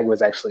the tag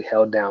was actually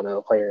held down on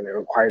a player and it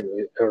required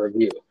a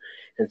review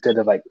instead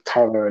of like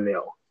Tyler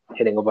O'Neill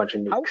hitting a bunch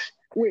of nukes.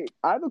 Wait,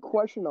 I have a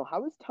question though.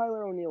 How is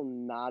Tyler O'Neill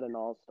not an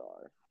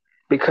All-Star?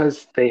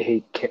 Because they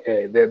hate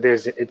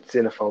it's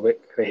xenophobic.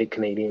 They hate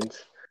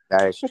Canadians.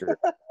 That is true.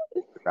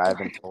 I've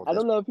been told I this.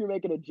 don't know if you're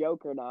making a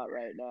joke or not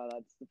right now.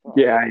 That's the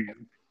problem. Yeah,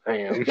 I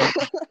am.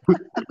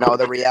 No,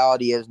 the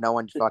reality is no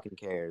one fucking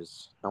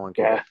cares. No one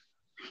cares.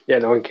 Yeah,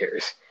 no one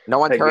cares. No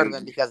one's Like, heard of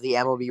him because the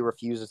MLB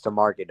refuses to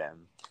market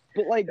him.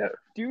 But like, Yeah.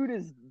 dude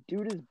is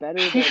better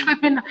He should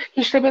than.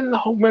 have been in the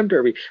home run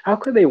derby. How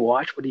could they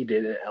watch what he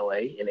did in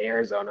LA, in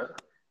Arizona,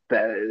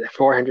 the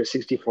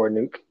 464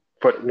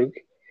 foot nuke,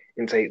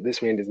 and say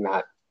this man does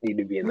not need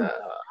to be in the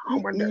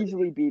home run He derby?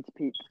 easily beats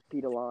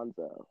Pete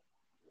Alonso.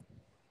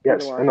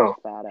 Yes, Pete I know.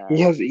 Alonso's fat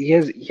ass. He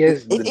has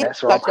the It's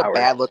best raw such a power.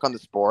 bad look on the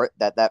sport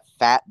that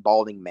fat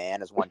balding man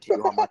has won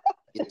 2 home run.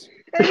 Hey,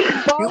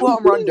 2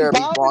 home run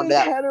derbies bobbing belong to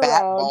his that head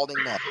fat around.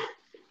 balding man.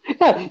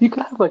 Yeah, you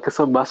could have like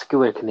some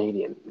muscular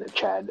Canadian,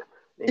 Chad,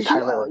 and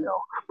Tyler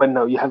O'Neill, but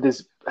no, you have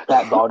this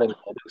fat balding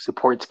head who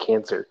supports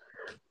cancer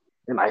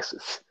and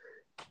ISIS.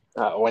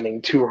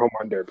 Winning 2 home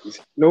run derbies.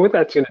 You know what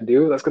that's gonna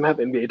do? That's gonna have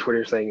NBA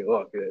Twitter saying,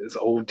 "Look, this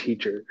old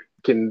teacher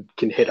can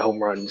hit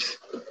home runs."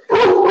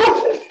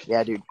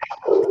 Yeah, dude.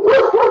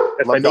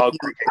 That's my dog.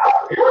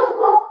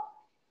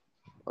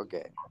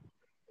 Okay.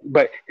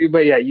 But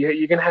yeah,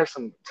 you're gonna have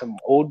some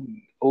old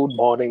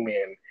balding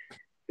man.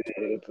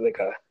 It's like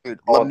a Dude,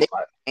 bald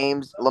spot.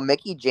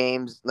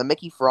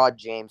 Mickey Fraud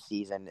James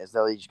season is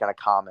literally just gonna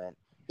comment.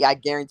 Yeah, I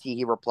guarantee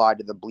he replied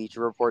to the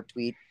Bleacher Report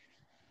tweet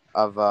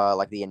of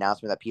like the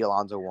announcement that Pete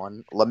Alonso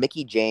won.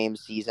 Mickey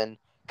James season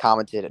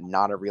commented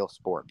not a real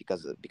sport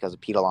because of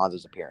Pete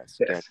Alonso's appearance.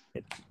 Yes.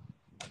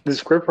 The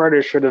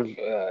scriptwriter should have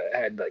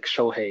had like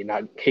Shohei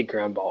not hit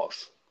ground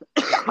balls.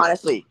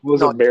 Honestly,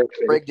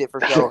 rigged it for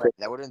Shohei.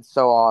 That would have been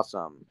so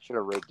awesome. Should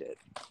have rigged it.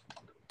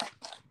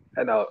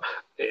 I know.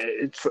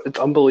 It's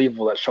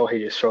unbelievable that Shohei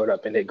just showed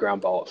up and hit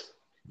ground balls.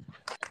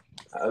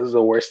 That was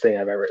the worst thing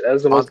I've ever. That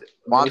was the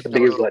the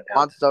biggest letdown.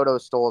 Juan Soto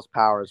stole his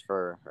powers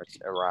for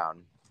a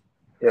round.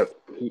 Yep,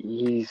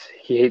 he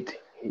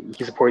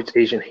supports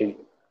Asian hate.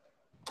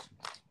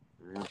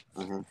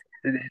 Mm-hmm.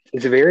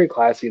 It's very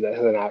classy that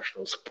the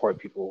Nationals support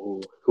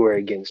people who are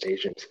against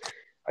Asians.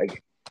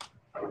 Like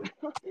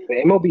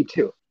the MLB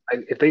too.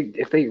 Like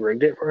if they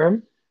rigged it for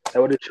him, that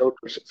would have showed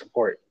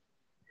support.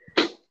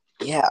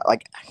 Yeah,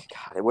 like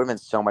God, it would have been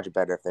so much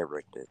better if they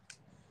rigged it.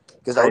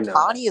 Because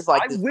Ohtani is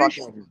like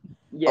fucking.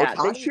 Yeah,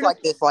 Ohtani's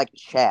like this like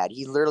Chad.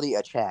 He's literally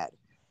a Chad.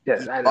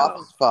 Yes, He's I know. buff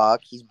as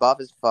fuck. He's buff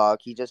as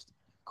fuck. He's just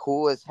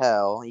cool as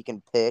hell. He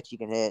can pitch. He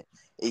can hit.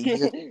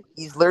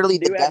 He's literally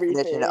the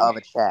definition of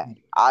a Chad.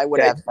 I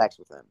would have sex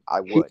with him. I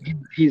would.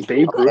 He's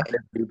Babe Ruth.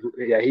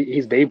 Yeah,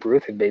 he's Babe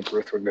Ruth, and Babe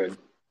Ruth were good.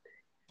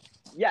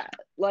 Yeah,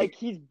 like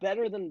he's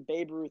better than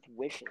Babe Ruth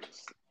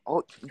wishes.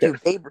 Oh, dude,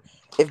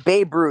 if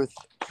Babe Ruth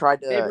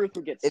tried to, Babe Ruth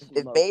would get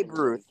if Babe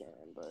Ruth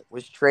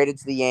was traded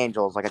to the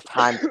Angels like a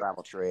time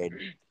travel trade,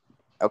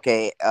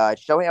 okay,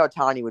 Shohei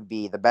Ohtani would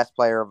be the best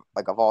player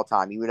of all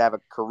time. He would have a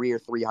career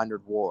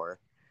 300 WAR.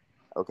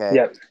 Okay.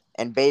 Yep.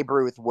 And Babe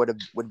Ruth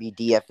would be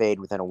DFA'd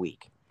within a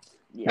week.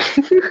 Yeah.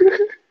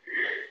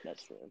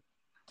 That's true.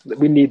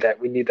 We need that.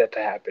 We need that to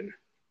happen.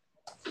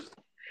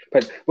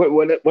 But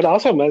what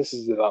also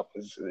messes it up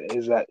is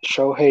that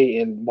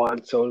Shohei and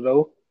Juan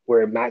Soto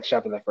were matched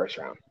up in the first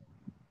round.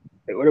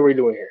 Like, what are we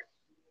doing here?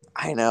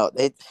 I know.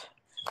 That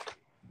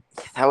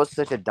was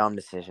such a dumb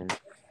decision.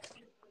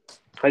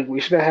 Like,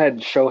 we should have had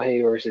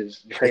Shohei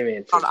versus Trey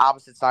Mancini. On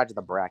opposite sides of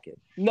the bracket.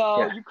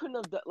 No, you couldn't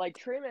have done, like,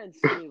 Trey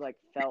Mancini, like,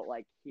 felt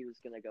like he was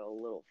going to go a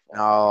little far.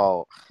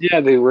 No. Yeah,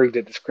 they rigged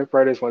it. The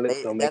scriptwriters wanted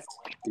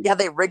to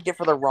they rigged it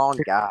for the wrong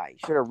guy.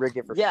 Should have rigged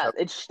it for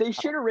they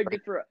should have rigged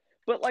it for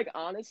but, like,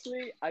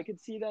 honestly, I could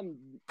see them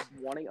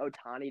wanting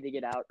Ohtani to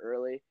get out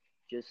early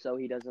just so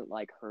he doesn't,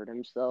 like, hurt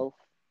himself.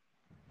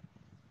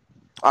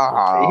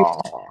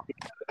 Oh.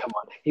 Come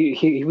on.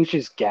 He was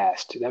just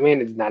gassed. That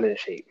man is not in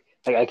shape.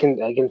 Like, I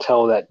can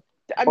tell that.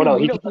 I mean,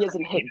 he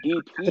hasn't hit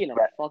BP in a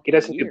fucking He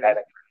doesn't year. do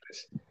batting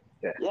practice.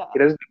 Yeah. He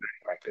doesn't do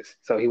batting practice,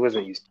 so he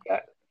wasn't used to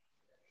that.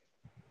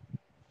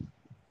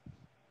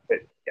 But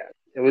yeah,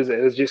 it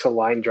was just a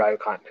line drive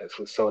contest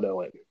with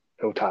Soto and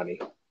Ohtani.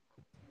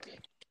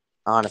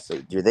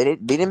 Honestly, dude, they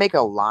didn't make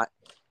a line.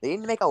 They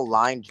didn't make a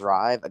line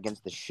drive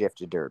against the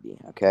shift derby.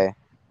 Okay.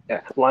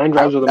 Yeah, line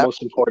drives are the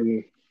most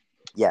important.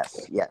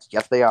 Yes,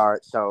 they are.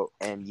 So,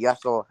 and you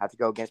also have to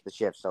go against the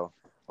shift. So,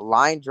 a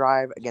line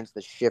drive against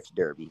the shift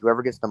derby.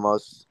 Whoever gets the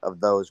most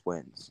of those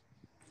wins.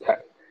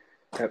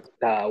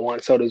 Juan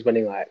Soto's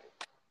winning that.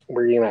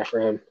 We're getting that for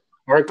him.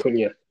 Or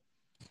Acuna.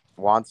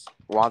 Juan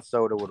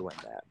Soto would win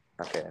that.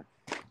 Okay.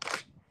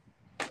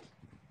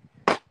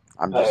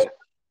 I'm just.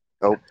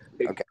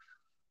 Okay.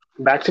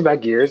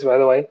 Back-to-back years, by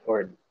the way,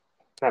 or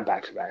not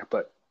back to back,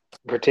 but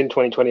pretend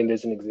 2020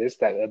 doesn't exist.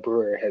 That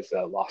Brewer has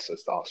lost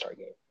us the All Star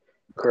game.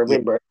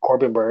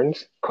 Corbin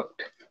Burns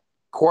cooked.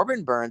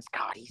 Corbin Burns,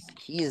 God,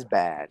 he is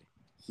bad.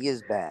 He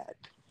is bad.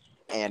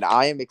 And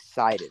I am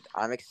excited.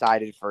 I'm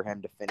excited for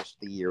him to finish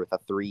the year with a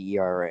 3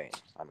 ERA.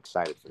 I'm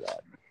excited for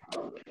that.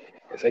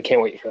 Yes, I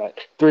can't wait for that.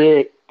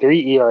 3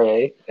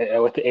 ERA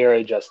with the ERA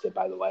adjusted,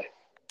 by the way.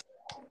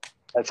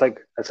 That's like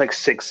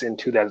 6 in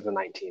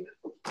 2019.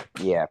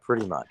 Yeah,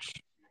 pretty much.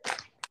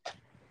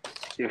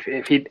 If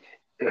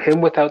him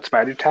without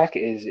Spider Tack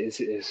is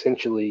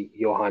essentially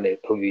Johan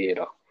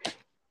Oviedo.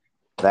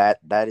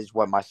 That is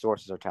what my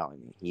sources are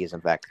telling me. He is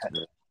in fact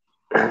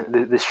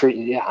The street,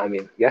 yeah. I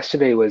mean,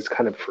 yesterday was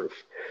kind of proof.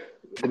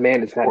 The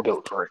man is not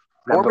built for it.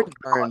 Corbin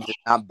Burns is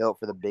not built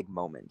for the big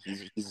moment.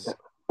 He's He's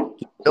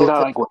built not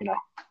to like Wayno.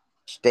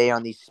 stay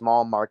on these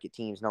small market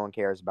teams no one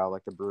cares about,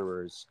 like the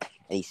Brewers,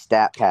 and he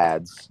stat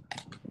pads.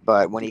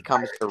 But when he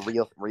comes to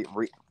real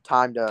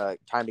time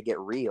to get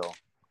real,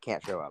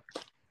 can't show up.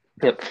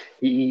 Yep,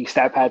 he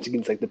stat pads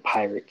against like the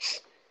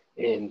Pirates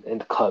and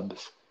the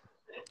Cubs,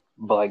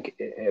 but like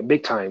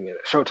big time,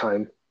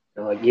 Showtime,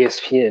 like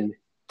ESPN,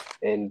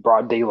 and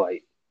broad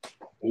daylight,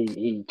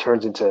 he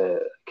turns into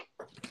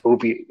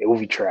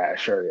movie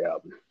trash or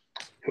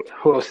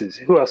who else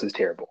is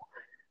terrible?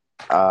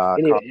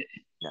 Anyway,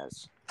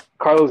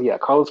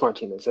 Carlos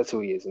Martinez. That's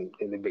who he is in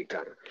the big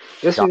time.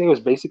 Yesterday was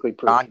basically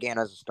proof. John Gant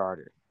as a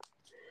starter.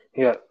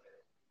 Yeah.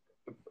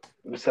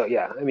 So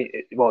yeah, I mean,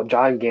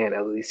 John Gant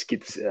at least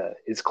gets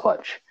his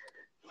clutch.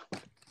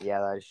 Yeah,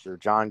 that is true.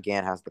 John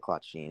Gant has the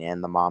clutch gene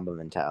and the Mamba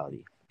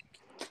mentality.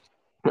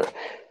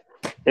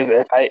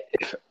 If I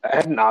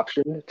had an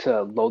option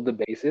to load the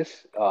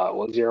bases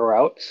with 0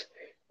 outs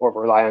or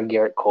rely on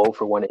Garrett Cole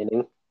for 1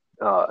 inning,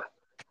 I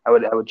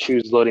would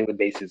choose loading the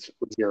bases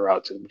with 0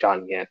 outs with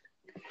John Gant.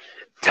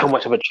 How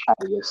much of a chat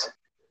he is.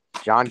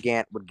 John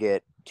Gant would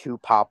get 2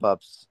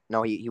 pop-ups.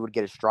 No, he would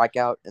get a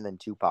strikeout and then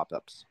 2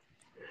 pop-ups.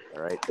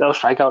 All right. No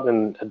strikeout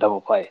and a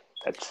double play.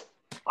 That's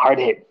hard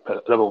hit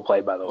double play,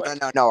 by the way.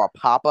 No, a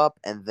pop-up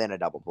and then a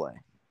double play.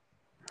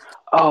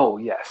 Oh,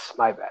 yes.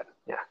 My bad.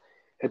 Yeah.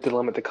 Hit to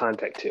limit the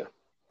contact, too.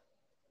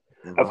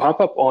 Mm-hmm. A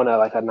pop-up on a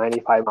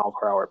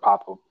 95-mile-per-hour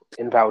pop-up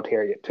in foul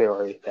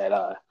territory that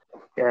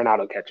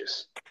Arenado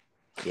catches.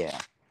 Yeah.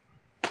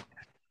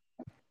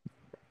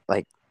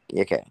 Like,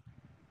 okay.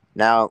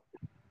 Now,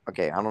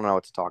 okay, I don't know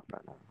what to talk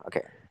about now.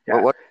 Okay.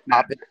 Yeah. What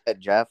topic that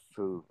Jeff,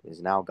 who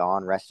is now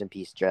gone, rest in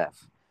peace,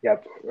 Jeff.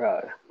 Yep.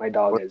 My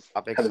dog has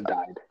kind of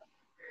died.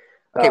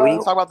 Okay, we need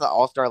to talk about the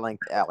All-Star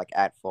length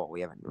at full.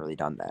 We haven't really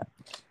done that.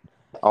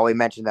 All we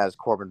mentioned that is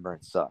Corbin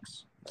Burns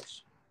sucks.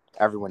 Which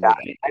everyone knows.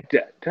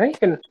 Did I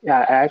even? Yeah,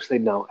 I actually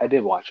no. I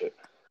did watch it.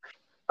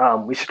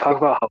 We should talk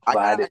about how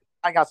bad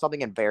I got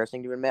something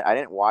embarrassing to admit. I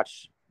didn't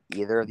watch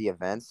either of the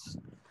events.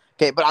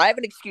 Okay, but I have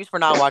an excuse for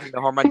not watching the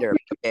home run derby.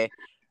 Okay,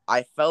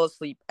 I fell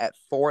asleep at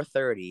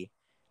 4:30.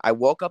 I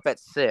woke up at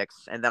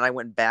 6, and then I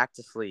went back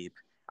to sleep.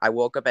 I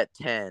woke up at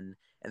 10,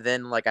 and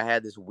then I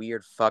had this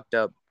weird fucked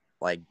up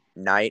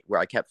night where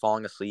I kept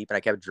falling asleep and I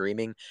kept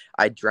dreaming.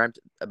 I dreamt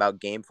about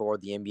Game 4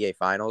 of the NBA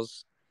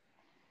Finals.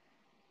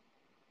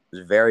 It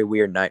was a very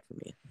weird night for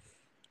me.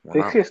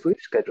 Fix your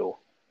sleep schedule.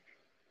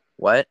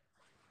 What?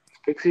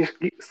 Fix your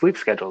sleep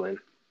schedule then.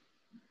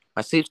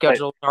 My sleep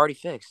schedule was already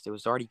fixed. It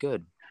was already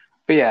good.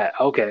 But yeah,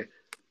 okay.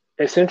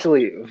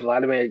 Essentially,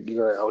 Vladimir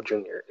Guerrero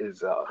Jr.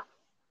 is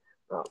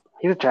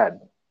he's a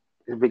Chad.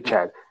 He's a big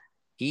Chad.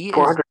 He is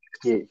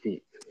 468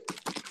 feet.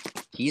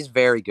 He's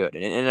very good.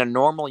 In a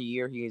normal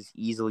year, he is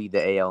easily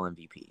the AL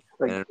MVP.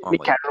 Any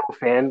casual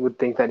fan would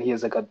think that he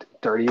has a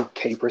 30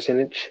 K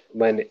percentage,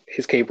 when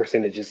his K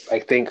percentage is, I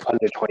think,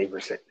 under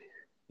 20%.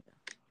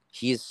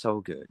 He is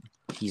so good.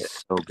 He's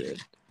so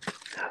good.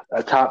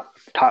 A top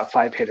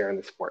 5 hitter in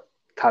the sport.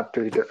 Top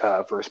 3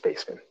 first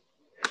baseman.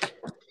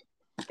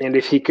 And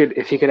if he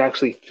could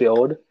actually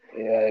field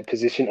a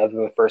position other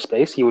than first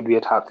base, he would be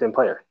a top 10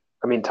 player.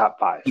 I mean, top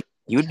 5.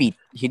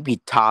 He'd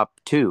be top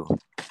 2.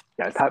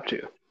 Yeah, top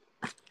 2.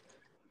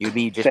 You'd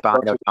be just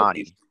behind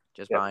Ohtani.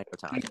 Behind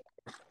Ohtani.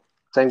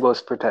 Same goes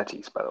for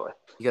Tatis, by the way.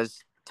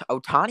 Because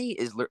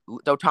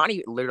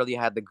Ohtani literally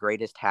had the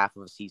greatest half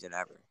of a season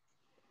ever.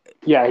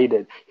 Yeah, he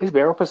did. His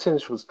barrel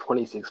percentage was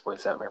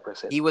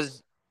 26.7%. He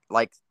was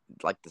like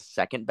the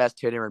second best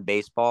hitter in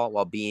baseball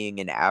while being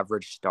an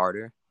average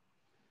starter.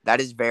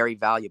 That is very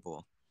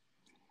valuable.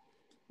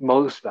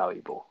 Most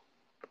valuable.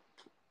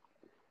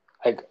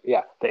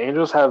 The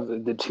Angels have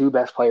the 2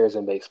 best players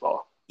in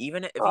baseball.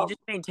 Even if he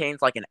just maintains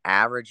an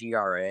average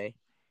ERA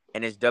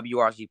and his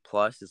WRC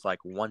plus is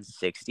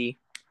 160,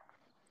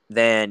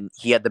 then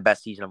he had the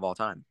best season of all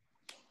time.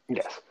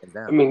 Yes.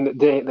 I mean,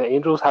 the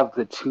Angels have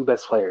the 2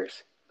 best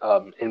players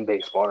in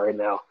baseball right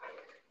now.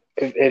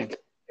 If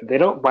they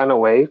don't find a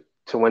way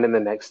to win in the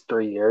next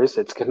 3 years,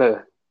 it's going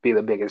to be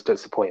the biggest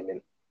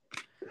disappointment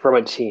from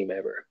a team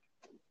ever.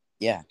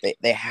 Yeah,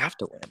 they have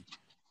to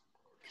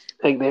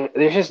win.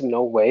 There's just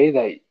no way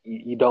that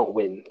you don't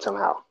win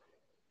somehow.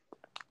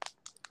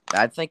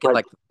 I think in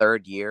the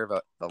third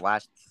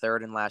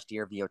and last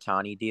year of the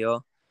Ohtani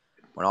deal,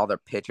 when all their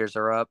pitchers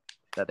are up,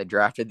 that they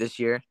drafted this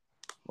year.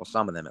 Well,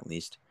 some of them at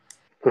least.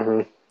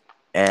 Mm-hmm.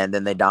 And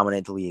then they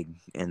dominate the league,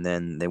 and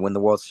then they win the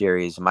World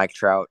Series. Mike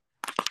Trout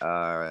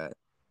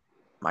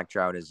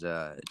is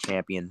a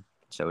champion.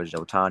 So is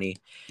Ohtani.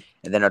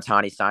 And then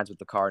Ohtani signs with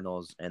the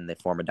Cardinals, and they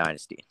form a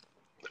dynasty.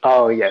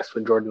 Oh, yes,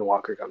 when Jordan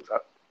Walker comes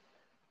up.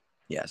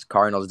 Yes,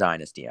 Cardinals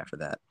dynasty after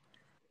that.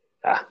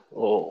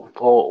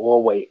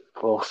 We'll wait.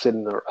 We'll sit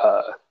in the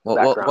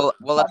background.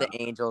 We'll let the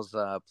Angels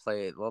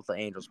play. We'll let the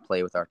Angels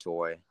play with our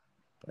toy,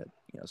 but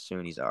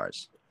soon he's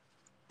ours.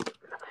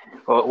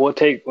 We'll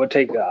take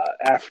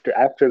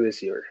after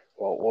this year.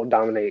 We'll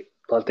dominate.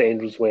 Let the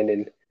Angels win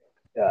in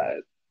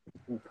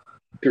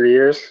 3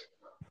 years.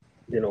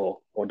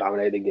 We'll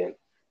dominate again.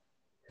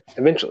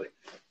 Eventually.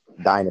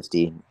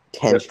 Dynasty,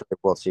 10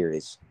 straight World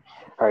Series.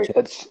 All right,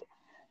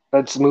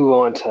 let's move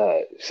on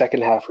to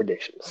second half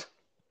predictions.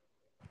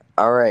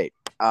 All right.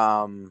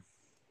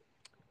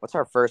 What's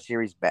our first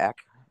series back?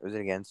 Who was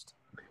it against?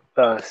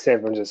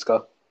 San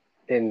Francisco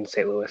in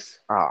St. Louis.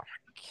 Oh,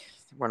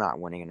 we're not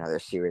winning another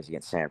series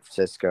against San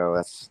Francisco.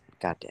 That's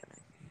goddamn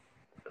it.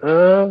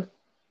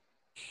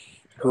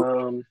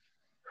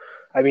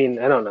 I mean,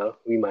 I don't know.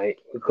 We might.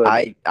 We could.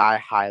 I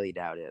highly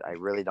doubt it. I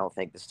really don't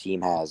think this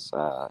team has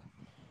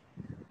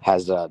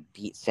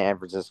beat San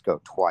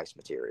Francisco twice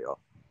material.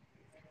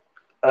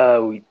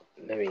 In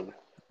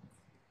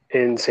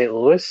St.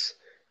 Louis,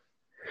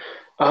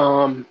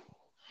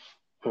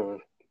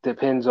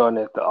 depends on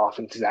if the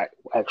offense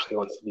actually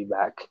wants to be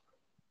back.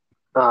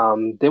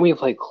 Then we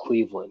play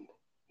Cleveland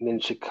and then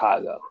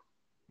Chicago.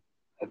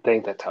 I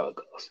think that's how it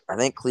goes. I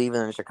think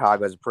Cleveland and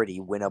Chicago is a pretty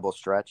winnable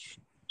stretch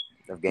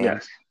of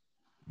games.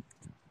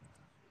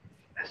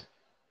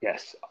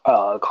 Yes.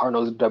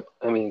 Cardinals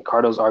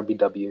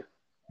RBW.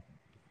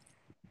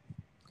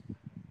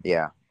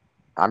 Yeah.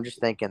 I'm just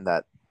thinking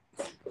that.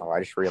 Oh, I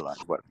just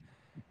realized what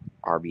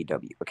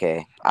RBW.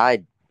 Okay.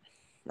 I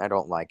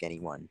don't like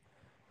anyone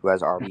who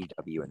has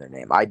RBW in their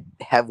name. I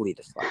heavily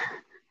dislike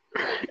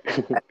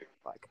it.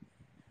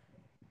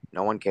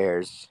 No one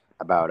cares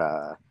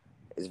about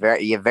it's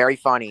very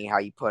funny how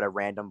you put a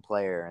random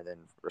player and then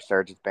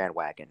Resurgence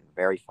bandwagon.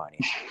 Very funny.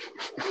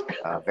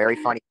 Very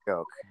funny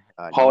joke.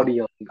 Paul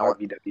DeJong,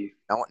 RBW.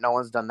 No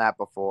one's done that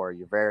before.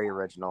 You're very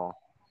original.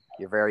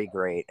 You're very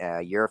great.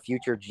 You're a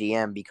future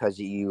GM because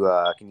you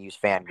can use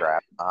Fangraphs.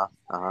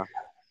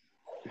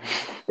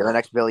 You're the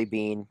next Billy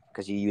Bean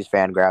because you use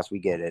Fangraphs. We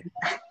get it.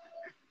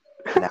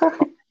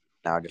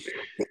 Now just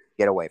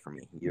get away from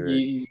me.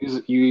 You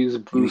use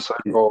blue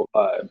circle,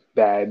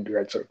 bad,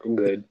 red circle,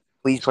 good.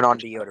 Please put on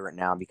deodorant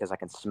now because I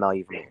can smell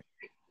you from here.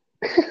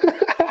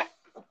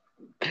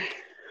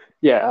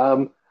 Yeah,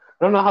 I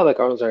don't know how the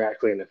Cardinals are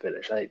actually going to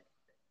finish.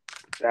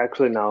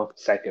 Actually, no,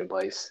 second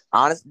place.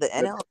 Honestly, the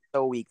NL is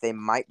so weak they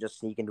might just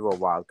sneak into a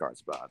wild card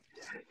spot.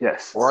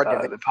 Yes, or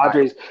the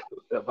Padres.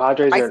 The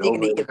Padres are sneak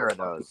into either of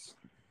those.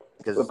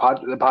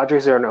 The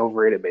Padres are an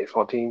overrated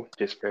baseball team.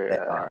 Just for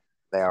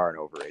they are an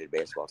overrated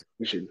baseball team.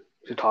 We should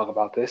talk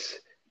about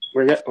this.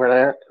 We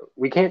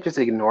can't just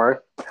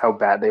ignore how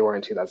bad they were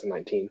in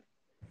 2019.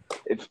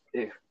 If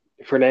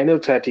Fernando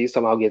Tatis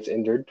somehow gets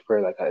injured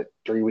for like a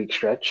 3-week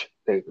stretch,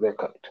 they're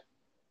cooked.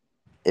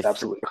 If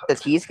absolutely cooked.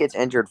 Tatis gets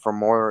injured for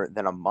more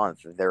than a month,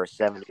 they're a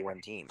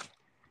 70-win team.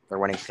 They're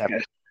winning 7.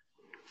 Yes.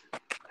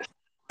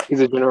 He's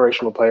a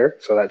generational player,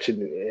 so that should.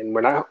 And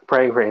we're not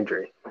praying for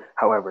injury.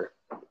 However,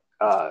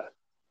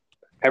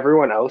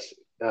 everyone else,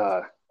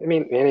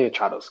 Manny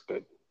Machado's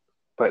good,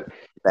 but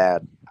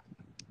bad.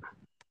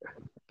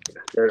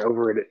 They're an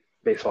overrated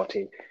baseball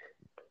team.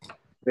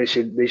 They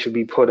should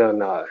be put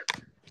on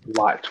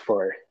watch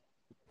for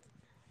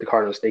the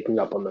Cardinals sneaking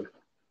up on them.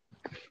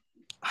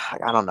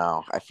 I don't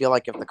know. I feel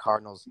like if the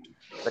Cardinals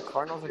are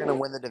going to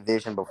win the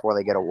division before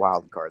they get a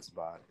wild card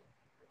spot.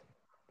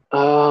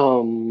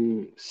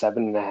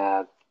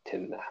 7.5,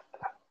 10.5.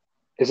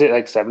 Is it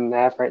like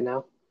 7.5 right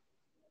now?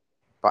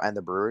 And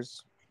the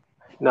Brewers?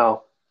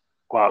 No,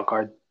 wild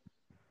card.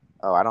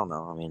 Oh, I don't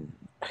know. I mean,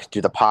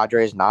 do the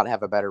Padres not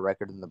have a better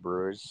record than the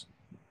Brewers?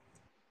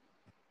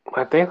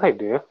 I think they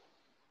do.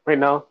 Wait,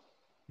 no.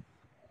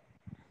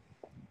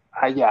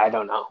 I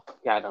don't know.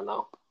 Yeah, I don't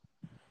know.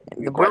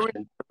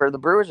 The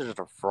Brewers are just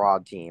a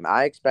fraud team.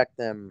 I expect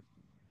them.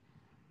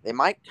 They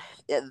might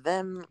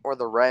them or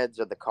the Reds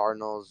or the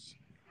Cardinals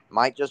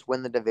might just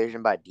win the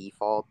division by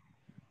default,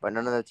 but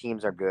none of the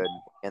teams are good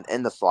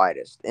in the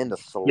slightest. In the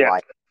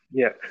slightest.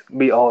 Yeah,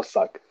 we all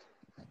suck.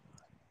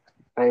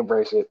 I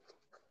embrace it.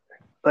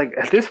 Like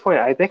at this point,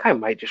 I think I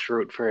might just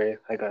root for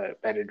like a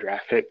better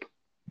draft pick.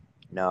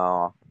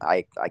 No,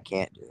 I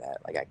can't do that.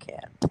 Like I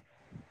can't.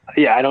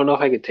 Yeah, I don't know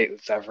if I could take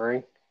the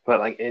suffering, but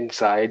like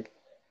inside,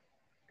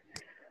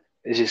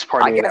 it's just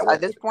part of me. I guess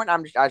at this point, I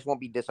just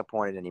won't be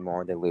disappointed anymore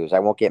when they lose. I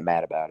won't get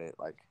mad about it.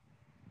 Like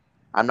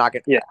I'm not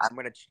gonna. Yeah.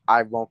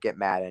 I won't get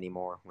mad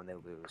anymore when they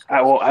lose.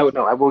 I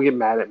will get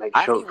mad at like.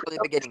 I haven't really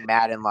been getting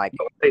mad in like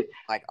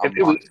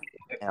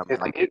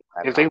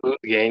if they lose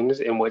games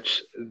in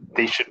which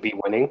they should be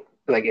winning,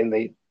 like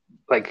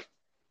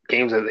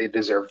games that they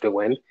deserve to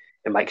win,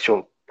 and Mike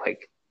Schoen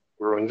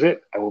ruins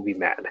it, I will be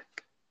mad.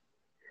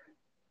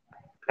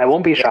 I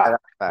won't be Yeah, shocked.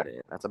 that's about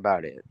it. That's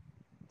about it.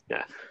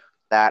 Yeah.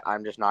 That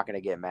I'm just not going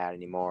to get mad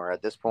anymore.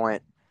 At this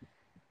point,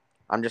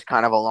 I'm just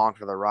kind of along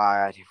for the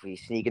ride. If we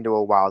sneak into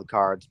a wild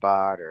card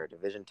spot or a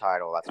division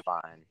title, that's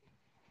fine.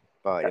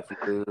 But if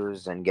we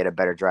lose and get a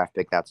better draft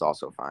pick, that's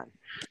also fine.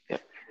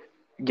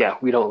 Yeah,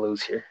 we don't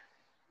lose here.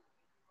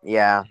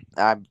 Yeah,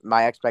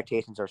 my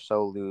expectations are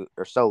so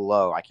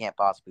low. I can't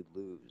possibly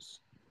lose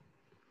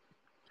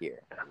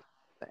here.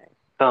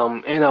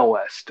 NL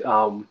West,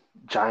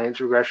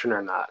 Giants regression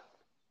or not?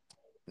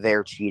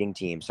 They're cheating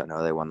team, so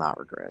no, they will not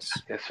regress.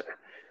 Yes, sir.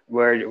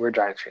 We're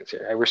Giants fans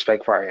here. I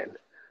respect Farhan.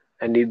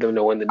 I need them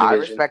to win the division. I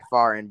respect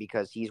Farhan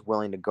because he's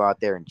willing to go out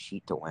there and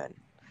cheat to win.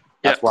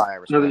 That's why I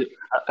respect.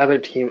 Other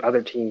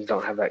teams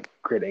don't have that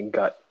grit and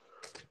gut.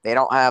 They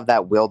don't have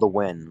that will to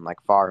win like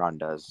Farhan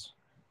does.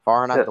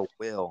 Farhan has the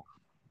will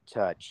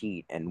to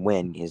cheat and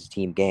win his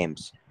team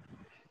games.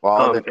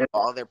 While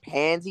other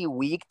pansy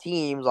weak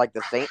teams like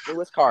the St.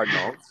 Louis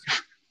Cardinals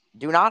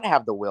do not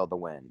have the will to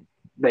win.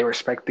 They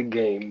respect the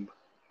game,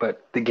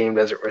 but the game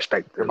doesn't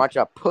respect them. They're a bunch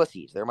of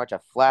pussies. They're a bunch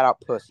of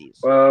flat-out pussies.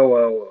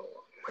 Whoa.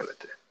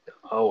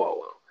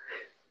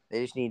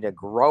 They just need to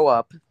grow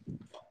up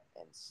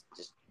and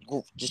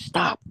just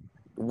stop.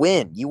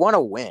 Win. You want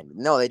to win.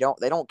 No, they don't.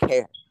 They don't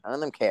care. None of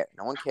them care.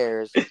 No one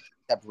cares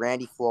except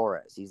Randy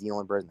Flores. He's the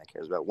only person that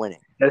cares about winning.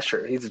 That's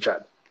true. He's a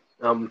Judd.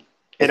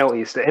 NL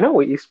East.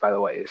 NL East, by the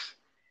way, is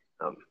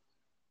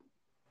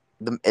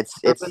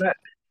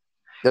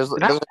there's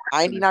a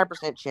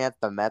 99% chance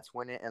the Mets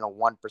win it and a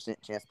 1%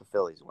 chance the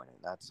Phillies win it.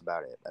 That's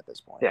about it at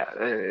this point. Yeah,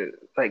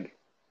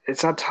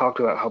 it's not talked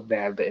about how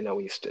bad the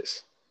NL East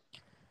is.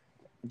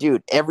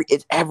 Dude,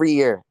 it's every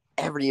year.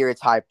 Every year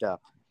it's hyped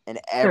up, and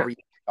every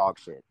dog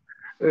shit.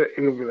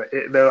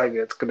 They're like,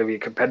 it's going to be a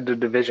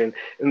competitive division,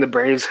 and the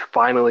Braves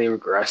finally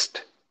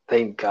regressed.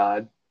 Thank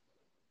God.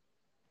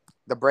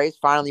 The Braves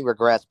finally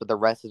regressed, but the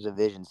rest of the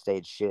division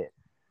stayed shit.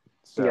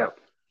 So.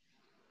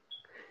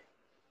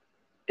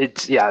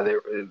 Yeah.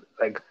 They're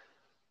like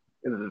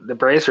the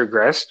Braves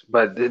regressed,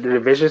 but the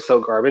division is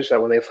so garbage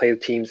that when they play the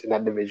teams in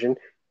that division,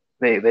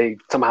 they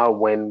somehow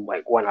win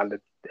like 1 out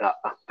of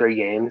 3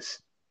 games.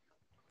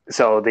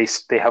 So they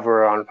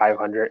hover around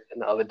 500,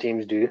 and the other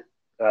teams do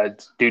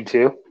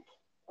too.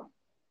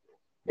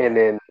 And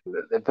then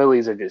the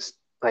Phillies are just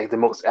like the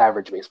most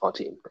average baseball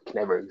team that can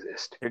ever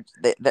exist.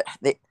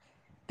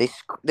 They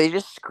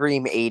just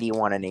scream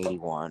 81 and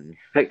 81.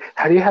 Like,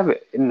 how do you have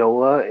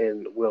Nola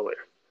and Wheeler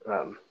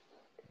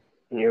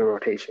in your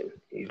rotation?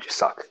 You just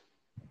suck.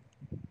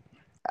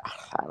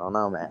 I don't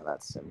know, man.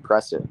 That's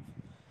impressive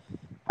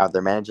how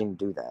they're managing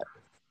to do that.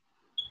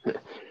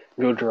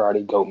 Joe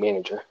Girardi, GOAT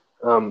manager.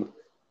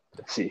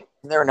 Let's see.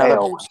 Is there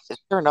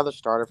another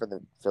starter for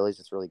the Phillies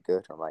that's really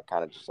good? Or am I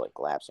kind of just like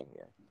lapsing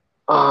here?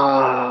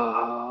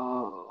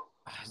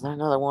 Is there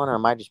another one, or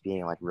am I just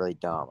being like really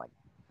dumb? Like,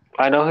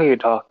 I know who you're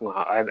talking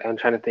about. I'm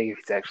trying to think if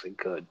he's actually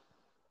good.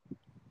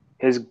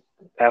 His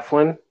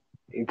Eflin?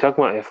 You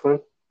talking about Eflin?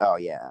 Oh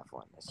yeah,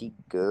 Eflin. Is he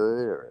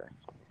good or?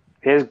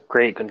 He has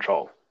great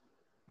control.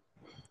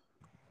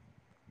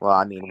 Well,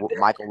 I mean,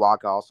 Michael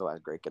Wacha also has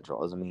great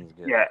control. Doesn't mean he's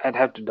good. Yeah, I'd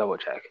have to double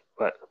check,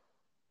 but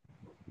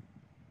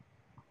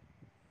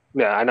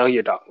yeah, I know who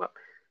you're talking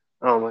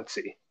about. Let's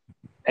see.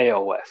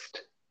 AL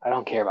West. I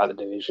don't care about the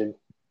division.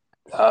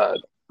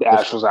 The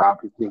Astros are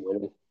obviously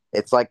winning.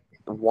 It's like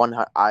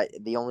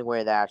the only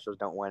way the Astros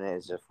don't win it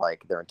is if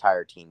like their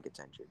entire team gets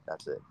injured.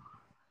 That's it.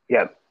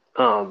 Yeah.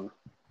 AL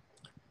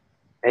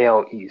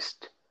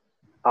East.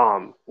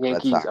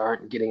 Yankees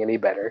aren't getting any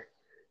better.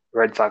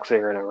 Red Sox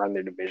are going to run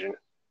their division.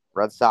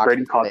 Red Sox.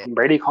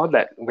 Brady called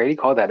that. Brady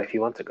called that a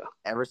few months ago.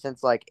 Ever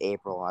since like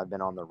April, I've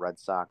been on the Red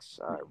Sox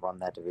run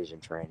that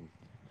division train.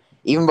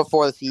 Even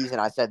before the season,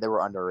 I said they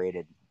were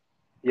underrated.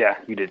 Yeah,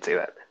 you did say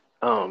that.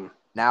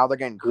 Now they're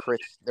getting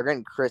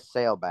Chris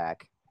Sale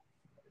back.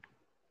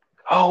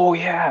 Oh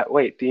yeah.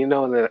 Wait, do you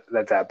know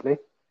that's happening?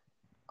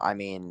 I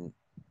mean,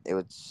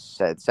 it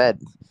said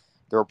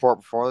the report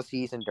before the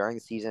season, during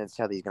the season, it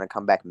said he's going to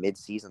come back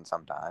mid-season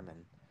sometime,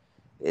 and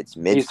it's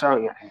mid. He's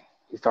throwing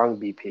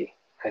BP,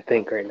 I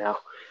think, right now.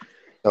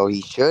 So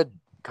he should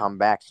come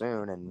back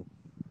soon, and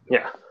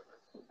yeah,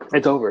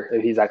 it's over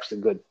if he's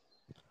actually good.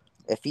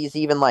 If he's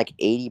even like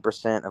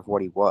 80% of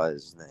what he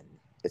was, then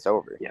it's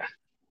over. Yeah.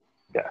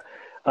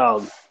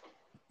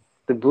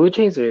 The Blue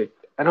Jays are.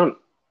 I don't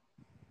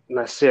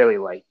necessarily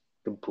like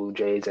the Blue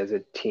Jays as a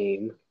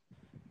team.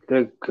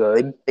 They're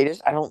good.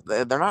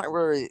 They're not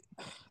really.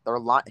 Their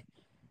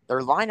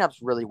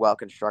lineup's really well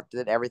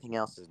constructed. Everything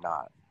else is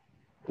not.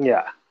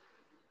 Yeah.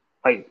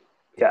 It's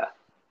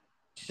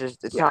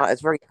not.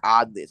 It's very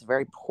oddly. It's a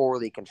very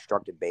poorly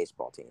constructed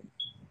baseball team.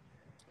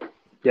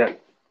 Yeah.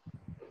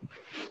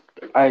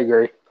 I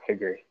agree.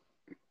 The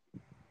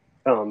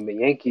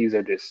Yankees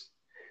are just.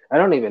 I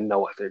don't even know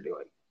what they're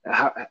doing.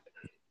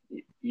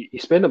 You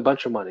spend a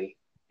bunch of money.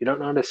 You don't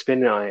know how to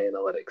spend it on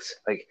analytics.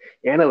 Like,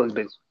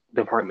 analytics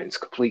department's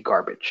complete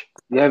garbage.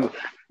 You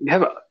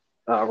have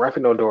a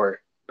Rafael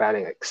Odor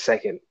batting like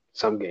second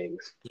some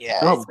games. Yeah.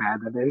 You know how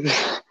bad that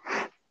is?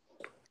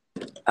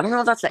 I don't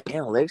know if that's the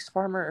analytics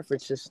department or if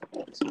it's just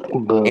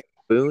But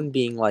Boone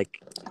being like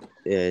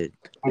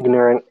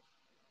ignorant.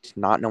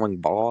 not knowing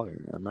ball.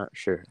 I'm not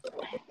sure.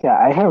 Yeah,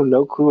 I have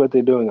no clue what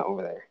they're doing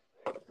over there.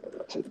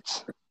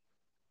 It's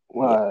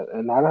not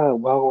a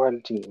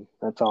well-run team.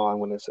 That's all I'm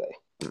going to say.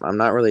 I'm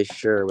not really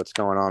sure what's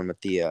going on with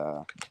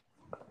the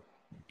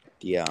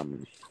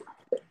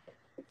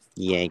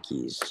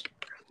Yankees.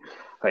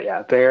 But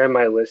yeah, they're in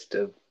my list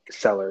of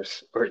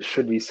sellers, or it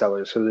should be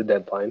sellers for the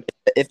deadline.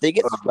 If they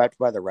get swept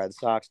by the Red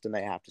Sox, then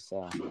they have to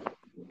sell.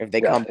 If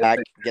they come back,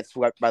 get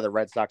swept by the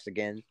Red Sox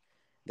again,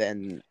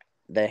 then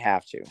they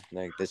have to.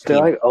 Like this They're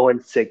team, like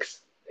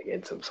 0-6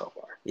 against them so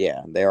far.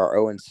 yeah, they are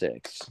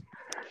 0-6.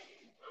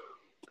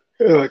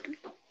 Look,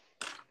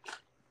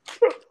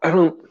 I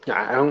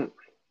don't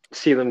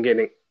see them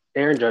getting.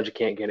 Aaron Judge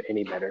can't get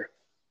any better.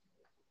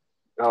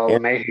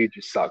 Mayhew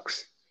just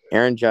sucks.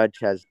 Aaron Judge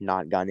has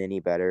not gotten any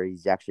better.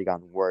 He's actually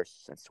gotten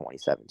worse since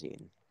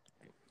 2017.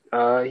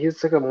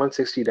 He's like a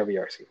 160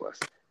 WRC plus.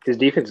 His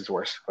defense is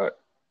worse, but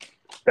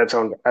that's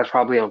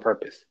probably on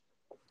purpose.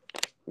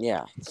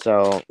 Yeah.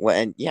 So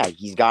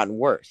he's gotten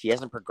worse. He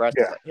hasn't progressed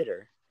as a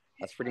hitter.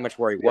 That's pretty much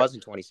where he was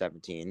in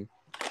 2017.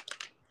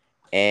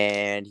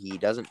 And he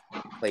doesn't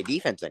play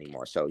defense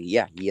anymore. So he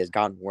has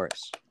gotten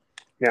worse.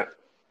 Yeah.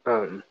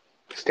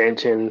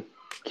 Stanton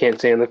can't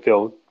stay in the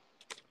field.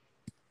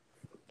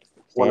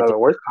 One of the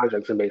worst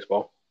contracts in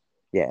baseball.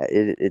 Yeah,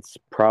 it's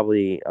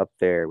probably up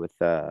there with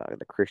the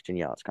Christian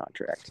Yelich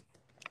contract.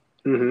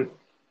 Mm-hmm.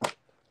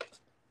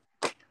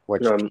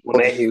 Which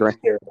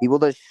people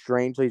just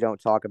strangely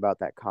don't talk about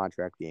that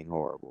contract being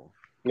horrible.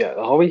 Yeah,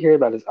 all we hear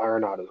about is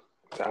Arenado.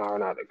 The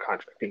Arenado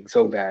contract being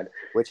so bad.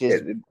 Which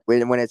is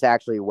when it's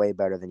actually way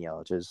better than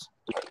Yelich's.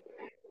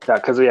 Yeah,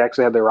 because we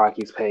actually had the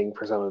Rockies paying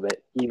for some of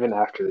it, even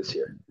after this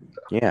year.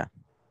 So. Yeah.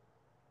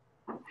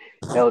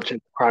 Yelich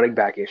has chronic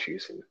back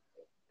issues.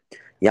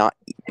 Yeah,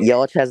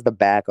 Yelich has the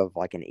back of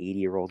like an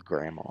 80-year-old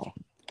grandma.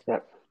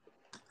 Yeah.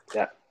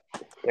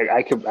 Like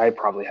I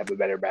probably have a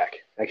better back.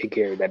 I could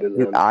carry better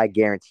than him. I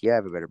guarantee I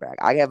have a better back.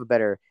 I have a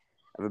better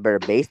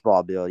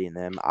baseball ability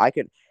than him. I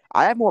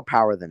have more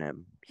power than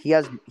him. He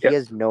has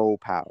no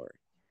power.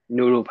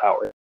 Noodle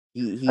power.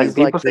 He's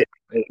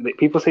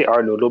people say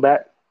our noodle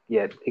bat.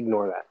 Yeah,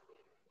 ignore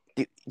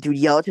that. Dude,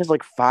 Yelich has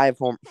like 5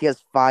 home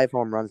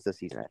runs this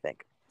season, I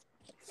think.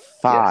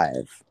 5.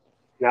 Yeah.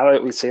 Now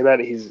that we say that,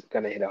 he's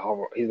gonna hit a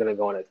home. He's gonna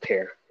go on a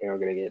tear, and we're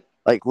gonna get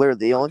like literally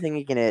the only thing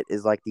he can hit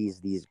is like these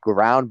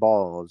ground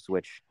balls,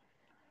 which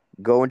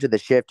go into the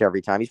shift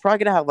every time. He's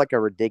probably gonna have like a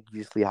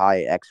ridiculously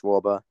high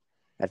xWOBA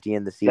at the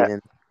end of the season,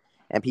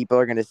 and people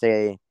are gonna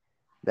say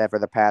that for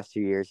the past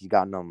 2 years he's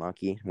gotten no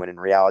monkey, when in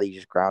reality he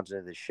just grounds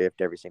into the shift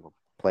every single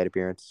plate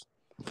appearance.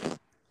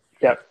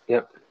 Yep,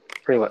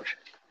 pretty much.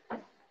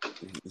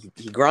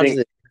 He grounds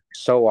it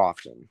so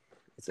often.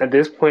 At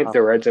this point,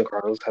 the Reds and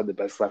Cardinals have the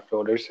best left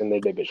fielders in their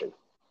division.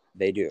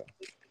 They do.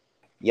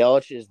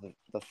 Yelich is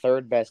the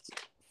fourth best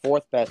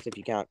if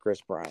you count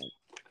Chris Bryant.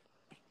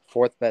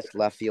 4th best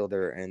left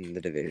fielder in the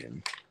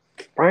division.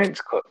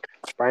 Bryant's cooked.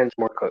 Bryant's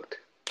more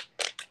cooked.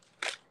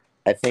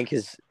 I think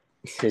his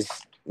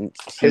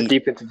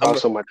defense is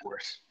also much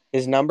worse.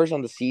 His numbers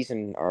on the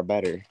season are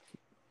better.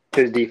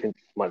 His defense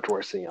is much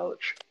worse than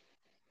Yelich.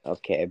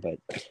 Okay, but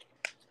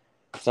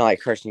it's not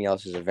like Christian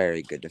Yelich is a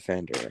very good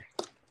defender.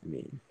 I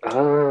mean,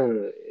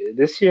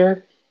 this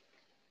year?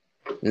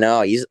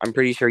 No, I'm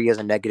pretty sure he has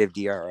a negative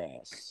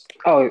DRS.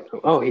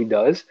 Oh, he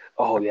does.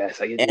 Oh, yes,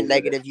 and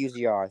negative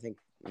UZR. I think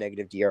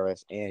negative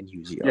DRS and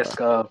UZR. Yes.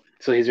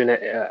 So he's an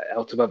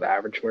out above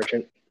average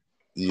merchant.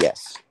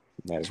 Yes,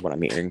 that is what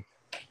I'm hearing.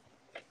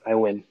 I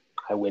win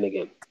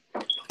again.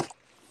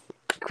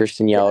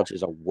 Christian Yelich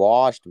is a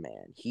washed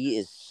man. He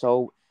is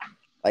so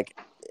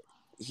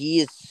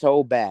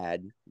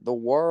bad. The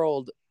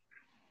world,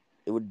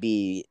 it would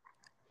be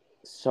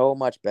so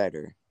much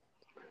better.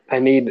 I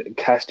need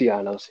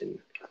Castellanos and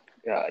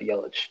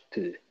Yelich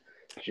to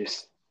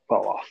just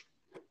fall off.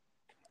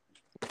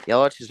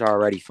 Yelich is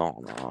already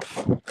falling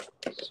off.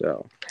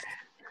 So,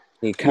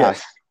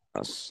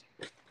 Castellanos.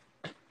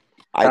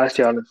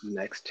 Castellanos is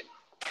next.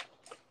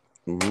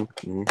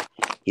 Mm-hmm.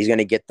 He's going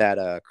to get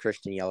that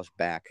Christian Yelich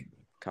back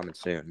coming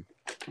soon.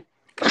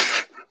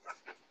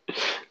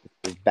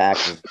 His back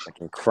is like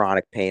in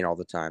chronic pain all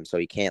the time, so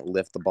he can't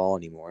lift the ball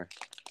anymore.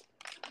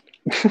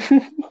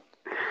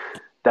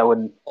 That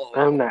would.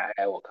 I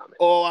won't comment.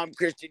 Oh, I'm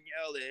Christian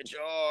Yelich.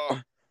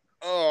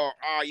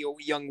 You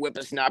young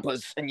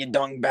whippersnappers and your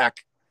dung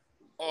back.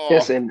 Oh.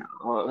 Yes, and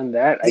on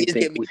that, I think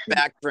give me a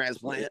back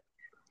transplant.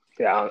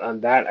 Yeah,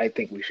 on that, I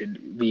think we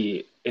should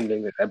be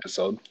ending this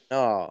episode.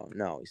 Oh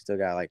no, we still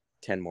got like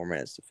 10 more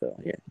minutes to fill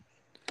here.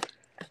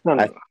 No.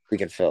 We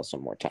can fill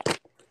some more time.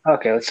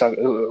 Okay, let's talk.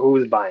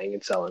 Who's buying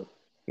and selling?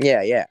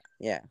 Yeah.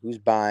 Who's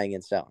buying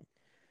and selling?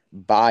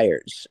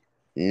 Buyers,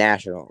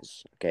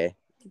 Nationals. Okay,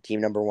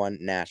 team number 1,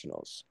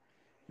 Nationals.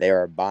 They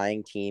are a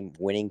buying team,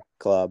 winning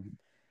club.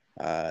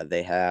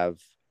 They have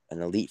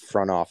an elite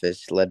front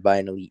office led by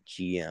an elite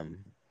GM.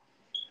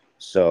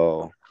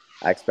 So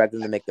I expect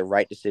them to make the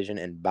right decision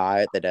and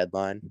buy at the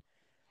deadline.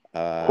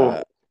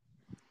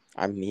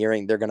 I'm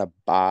hearing they're gonna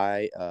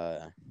buy.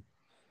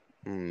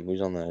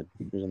 Who's on the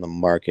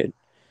market?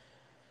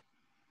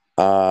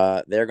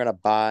 They're gonna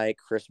buy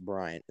Chris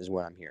Bryant, is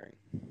what I'm hearing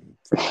from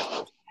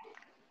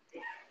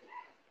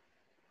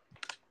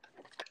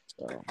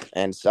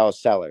that. So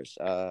sellers.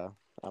 I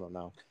don't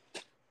know.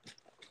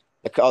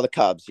 The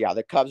Cubs. Yeah,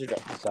 the Cubs are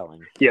definitely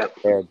selling. Yeah,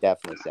 they're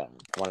definitely selling.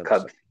 100%.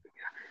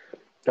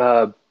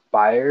 Cubs.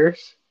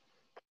 Buyers.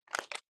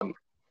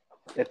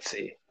 Let's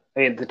see. I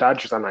mean, the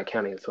Dodgers, I'm not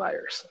counting as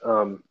buyers.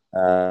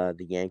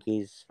 The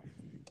Yankees.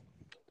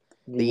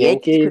 The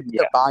Yankees could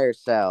either buy or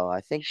sell.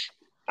 I think.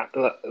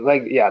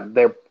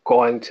 They're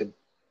going to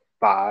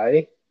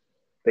buy.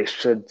 They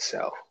should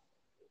sell.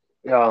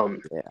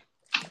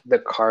 The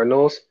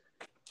Cardinals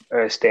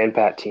are a stand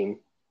pat team.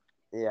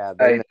 Yeah,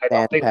 they're gonna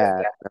stand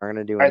pat. They're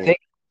gonna do anything.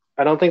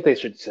 I don't think they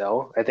should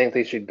sell. I think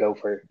they should go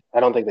for. I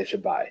don't think they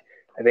should buy.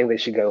 I think they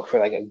should go for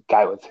like a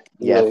guy with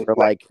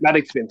not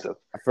expensive.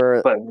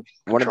 For but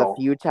one of the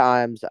few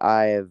times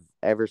I have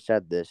ever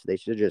said this, they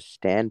should just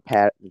stand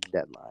pat at the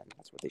deadline.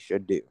 That's what they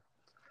should do.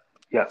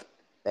 Yeah,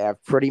 they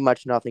have pretty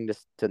much nothing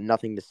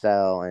to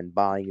sell, and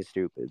buying is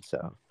stupid.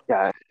 So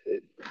yeah,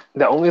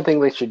 the only thing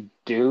they should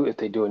do if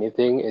they do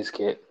anything is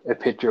get a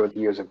pitcher with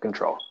years of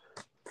control.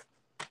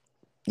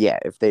 Yeah,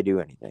 if they do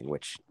anything,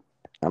 which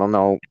I don't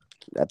know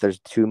that there's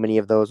too many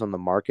of those on the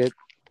market.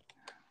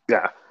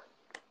 Yeah.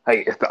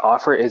 Like, if the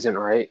offer isn't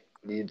right,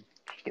 you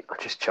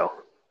just chill.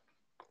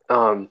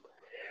 The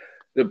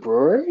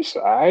Brewers,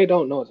 I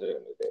don't know what they're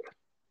going to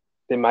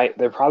do.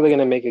 They're probably going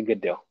to make a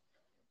good deal.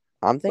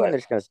 I'm thinking they're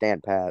just going to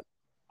stand pat.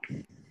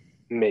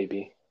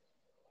 Maybe.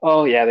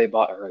 Oh, yeah, they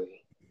bought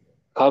early.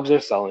 Cubs are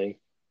selling.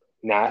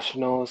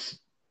 Nationals,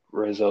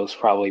 Rizzo's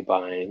probably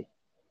buying.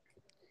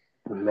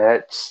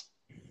 Mets,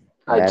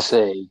 I'd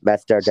say.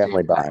 Mets, they're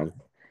definitely buying.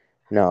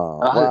 No.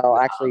 Well,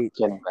 actually,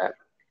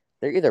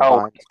 they're either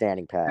buying or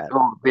standing pat.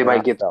 Oh, they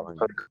might get some.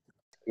 They're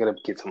going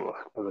to get some of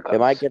the Cubs. They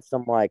might get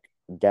some, like,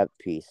 depth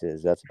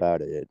pieces. That's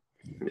about it.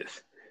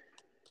 Yes.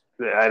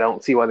 I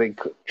don't see why they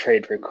could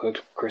trade for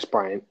Chris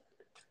Bryant.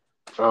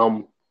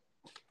 I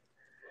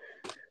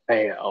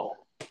know.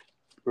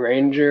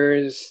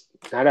 Rangers,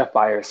 not a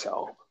buy or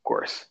sell, of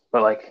course,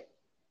 but like,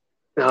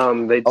 the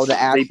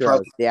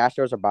Astros. The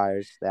Astros are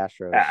buyers. The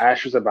Astros.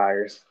 Astros are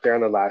buyers. They're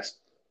on the last.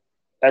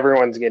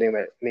 Everyone's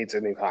needs a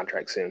new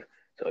contract soon.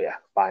 So yeah,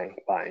 buying.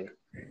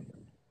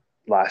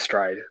 Last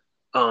stride.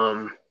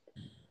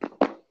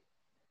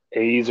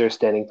 A's are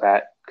standing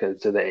pat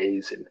because of the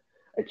A's and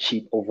a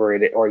cheap,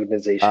 overrated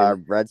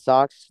organization. Red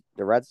Sox.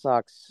 The Red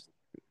Sox.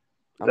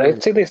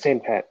 I'd say they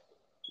stand pat.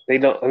 They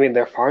don't. I mean,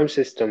 their farm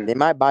system. They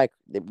might buy.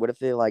 What if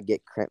they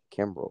get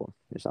Kimbrel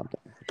or something?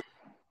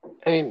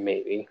 I mean,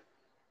 maybe.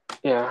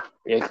 Yeah,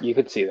 you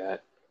could see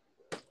that.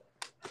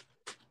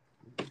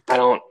 I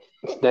don't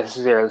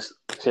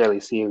necessarily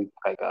see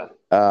like a.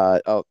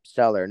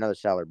 Another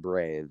seller.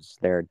 Braves.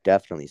 They're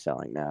definitely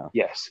selling now.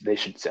 Yes, they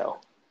should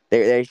sell.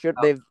 They should.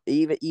 They've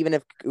even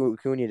if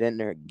Acuna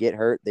didn't get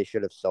hurt, they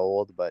should have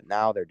sold. But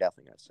now they're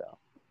definitely gonna sell.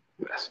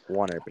 Yes,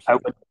 100%. I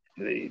would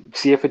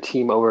see if a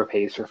team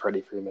overpays for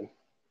Freddie Freeman.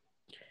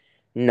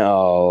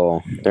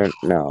 No,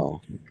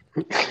 no.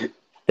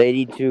 They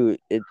need to.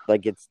 They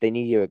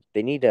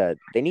need to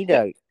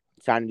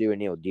sign to do a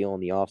new deal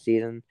in the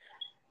offseason.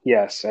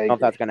 Yes, I don't know if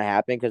that's going to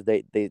happen because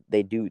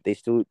they do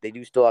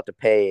still have to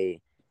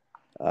pay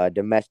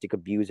domestic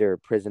abuser,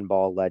 prison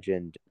ball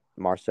legend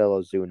Marcell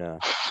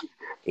Ozuna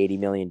 $80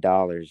 million.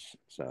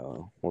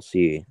 So we'll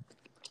see.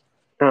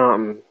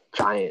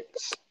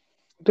 Giants.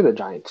 What do the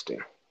Giants do?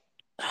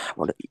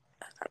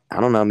 I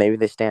don't know. Maybe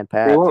they stand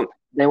pat. They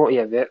won't.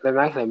 Yeah, they're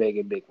not going to make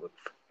a big move.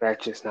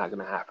 That's just not going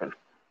to happen.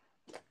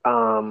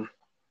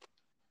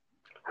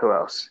 Who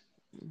else?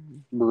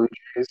 Blue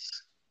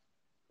Jays.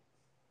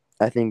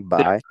 I think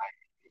buy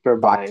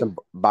some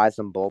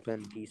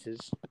bullpen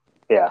pieces.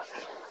 Yeah.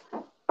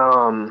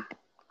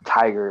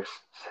 Tigers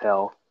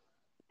sell.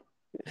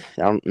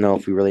 I don't know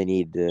if we really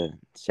need to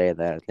say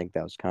that. I think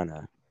that was kind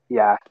of.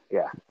 Yeah.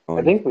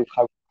 I think we've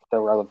covered the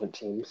relevant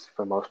teams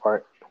for the most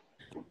part.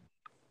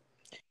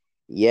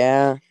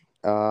 Yeah.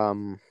 I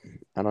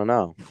don't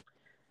know.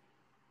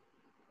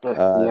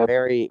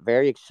 Very,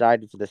 very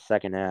excited for the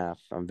second half.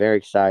 I'm very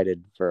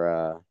excited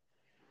for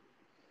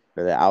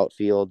the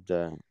outfield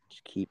to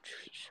just keep.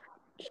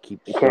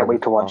 Can't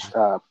wait to watch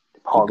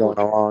Paul going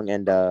along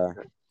and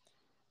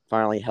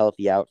finally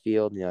healthy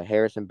outfield.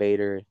 Harrison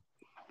Bader,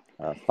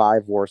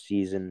 5 WAR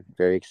season.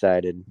 Very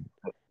excited.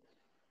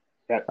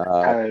 Yeah.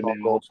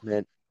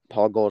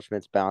 Paul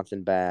Goldschmidt's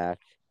bouncing back.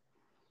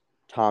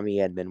 Tommy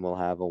Edman will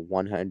have a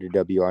 100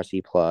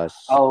 WRC plus.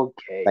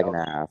 Second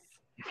half.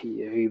 If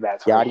he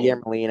bats.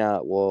 Yadier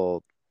Molina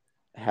will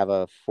have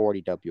a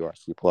 40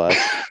 WRC plus,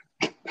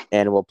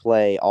 and will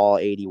play all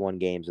 81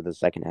 games of the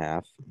second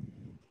half.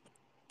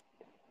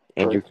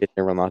 Andrew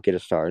Knizner will not get a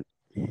start.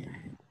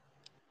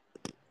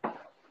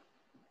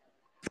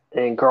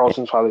 And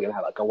Carlson's probably going to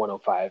have like a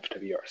 105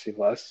 WRC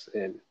plus,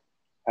 and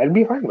I'd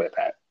be fine with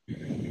that.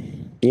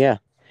 Yeah.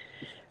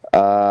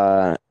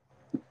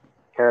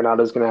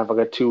 Arenado's going to have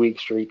like a 2-week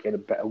streak and a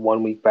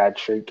 1-week bad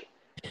streak.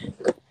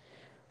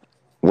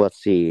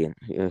 Let's see.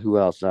 Who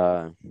else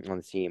on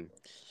the team?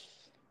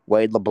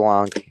 Wade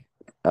LeBlanc.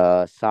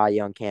 Cy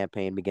Young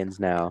campaign begins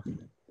now.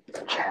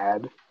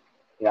 Chad.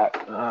 Yeah.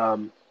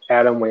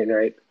 Adam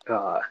Wainwright.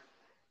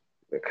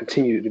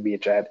 Continue to be a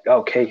Chad.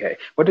 Oh, KK.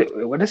 What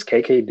does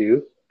KK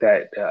do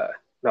that?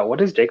 No, what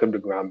does Jacob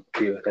DeGrom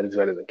do that is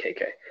better than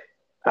KK?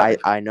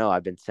 I know.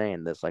 I've been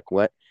saying this. Like,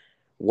 what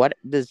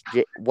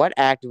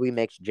actively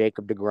makes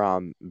Jacob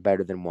DeGrom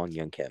better than Wong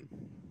Young Kim?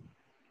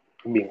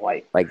 Being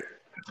white. Like,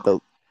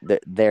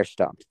 they're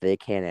stumped. They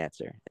can't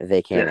answer.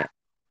 They can't. Yeah.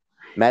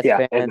 Mets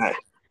Yeah, fans.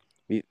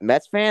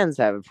 Mets fans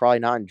have probably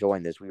not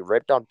enjoying this. We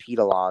ripped on Pete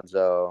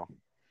Alonso.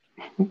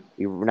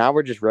 Now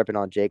we're just ripping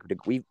on Jacob.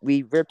 We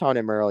ripped on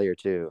him earlier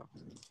too.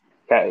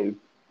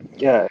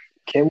 Yeah.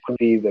 Kim would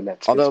be the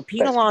Mets. Although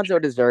Pete Alonso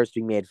deserves to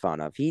be made fun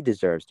of. He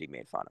deserves to be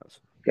made fun of.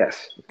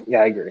 Yes. Yeah,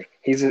 I agree.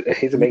 He's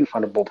a make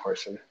fun of bull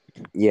person.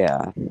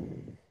 Yeah.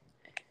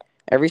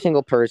 Every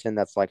single person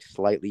that's like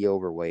slightly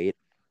overweight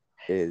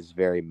is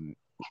very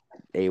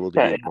able to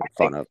be made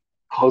fun of.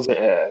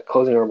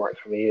 Closing remark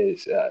for me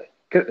is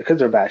because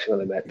they're bashing on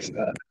the Mets.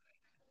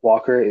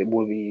 Walker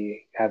will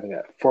be having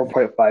a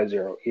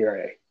 4.50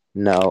 ERA.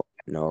 No,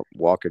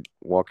 Walker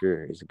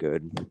is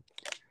good.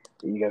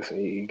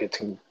 You get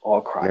to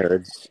all cry.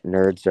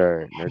 Nerds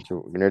are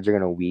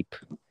gonna weep.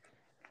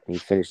 He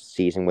finished the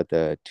season with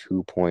a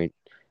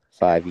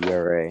 2.5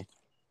 ERA.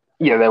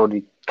 Yeah, that would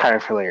be kind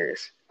of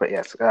hilarious. But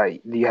yes, do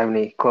you have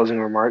any closing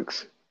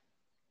remarks?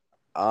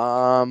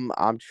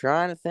 I'm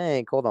trying to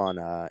think. Hold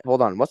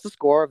on. What's the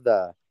score of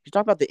the? You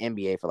talk about the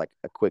NBA for like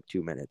a quick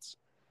 2 minutes.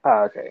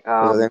 Oh, okay.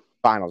 The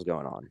finals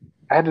going on.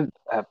 I had to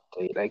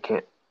update. I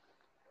can't.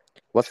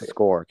 What's the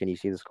score? Can you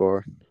see the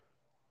score?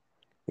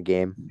 The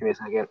game. Give me a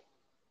second.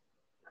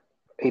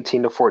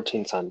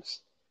 18-14 Suns.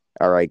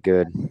 All right,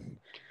 good.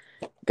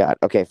 God.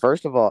 Okay,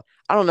 first of all,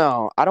 I don't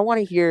know. I don't want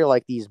to hear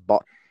like these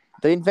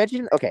the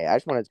invention. Okay, I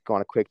just want to go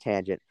on a quick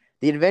tangent.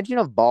 The invention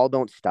of ball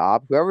don't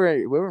stop. Whoever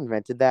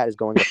invented that is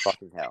going to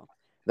fucking hell.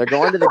 They're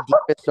going to the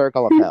deepest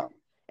circle of hell,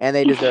 and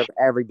they deserve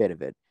every bit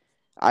of it.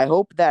 I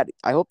hope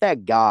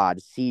that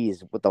God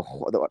sees what the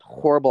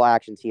horrible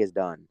actions he has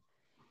done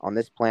on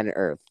this planet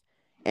Earth,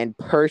 and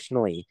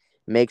personally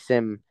makes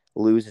him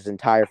lose his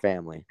entire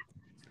family,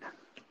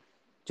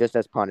 just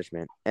as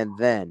punishment. And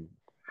then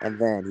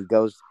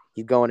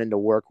he's going into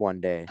work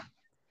one day,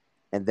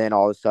 and then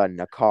all of a sudden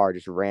a car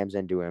just rams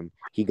into him.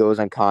 He goes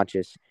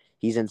unconscious.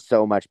 He's in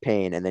so much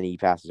pain, and then he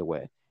passes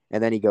away.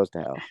 And then he goes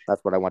to hell.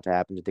 That's what I want to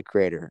happen to the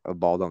creator of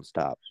Ball Don't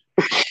Stop.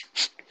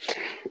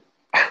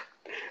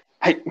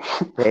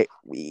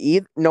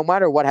 No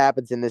matter what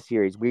happens in this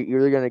series,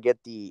 we're going to get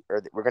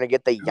we're going to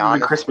get the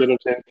Giannis. Chris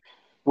Middleton.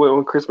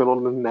 When Chris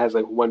Middleton has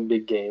like one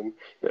big game,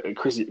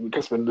 Chris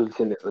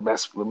Middleton is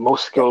the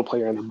most skilled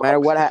player in the Bucks. No matter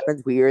what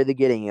happens, we are either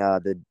getting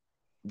the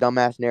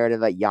dumbass narrative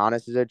that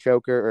Giannis is a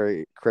choker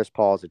or Chris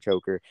Paul is a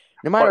choker.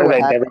 No matter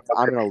what happens,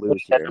 I'm going to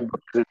lose here.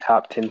 The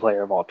top 10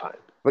 player of all time.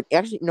 But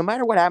actually, no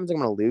matter what happens, I'm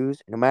going to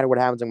lose. No matter what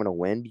happens, I'm going to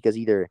win because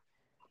either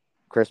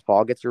Chris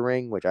Paul gets a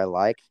ring, which I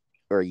like,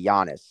 or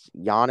Giannis.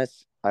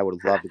 Giannis, I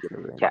would love to get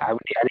a ring. Yeah, I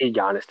need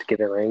Giannis to get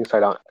a ring, so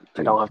I don't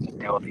have to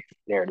deal with these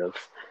narratives.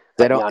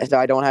 So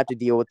I don't have to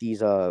deal with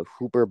these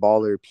Hooper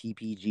Baller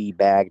PPG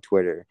bag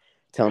Twitter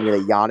telling me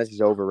that Giannis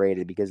is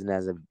overrated because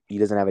he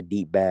doesn't have a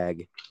deep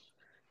bag.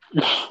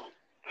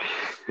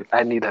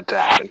 I need that to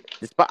happen.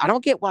 I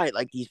don't get why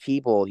like these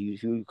people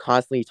who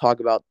constantly talk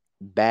about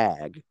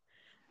bag,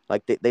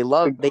 like they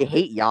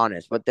hate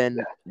Giannis, but then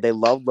they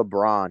love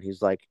LeBron,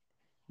 who's like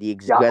who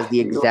has the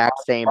exact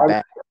same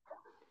bag.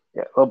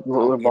 Yeah,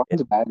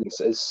 LeBron's bag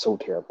is so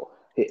terrible.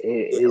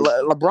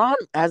 LeBron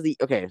has the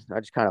okay. I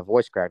just kind of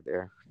voice cracked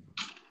there.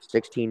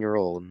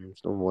 16-year-old and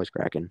still voice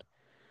cracking.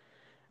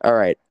 All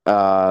right.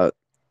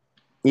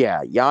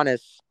 Yeah,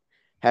 Giannis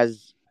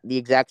has the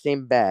exact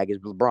same bag as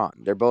LeBron.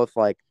 They're both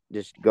like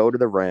just go to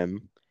the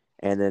rim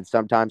and then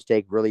sometimes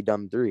take really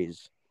dumb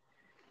threes.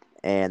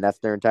 And that's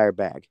their entire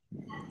bag.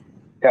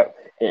 Yep.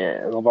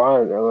 Yeah,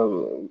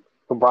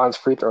 LeBron's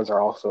free throws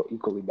are also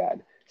equally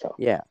bad. So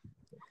yeah.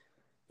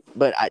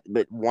 But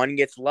one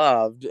gets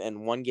loved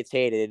and one gets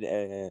hated.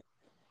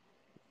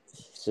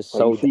 It's just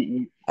so.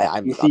 You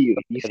see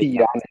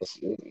Giannis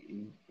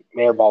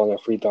airballing a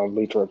free throw on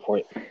Bleacher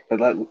Report. But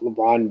let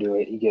LeBron do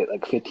it. You get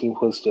like 15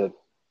 posts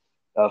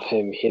of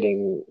him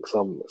hitting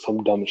some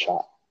dumb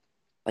shot.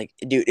 Like,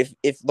 dude,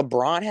 if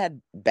LeBron had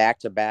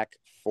back-to-back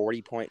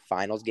 40-point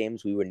finals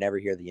games, we would never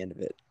hear the end of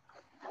it.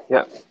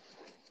 Yeah.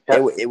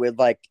 It would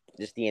like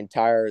just the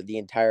entire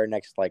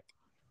next like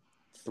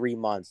 3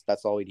 months.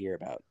 That's all we'd hear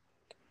about.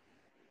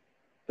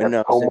 But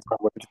no,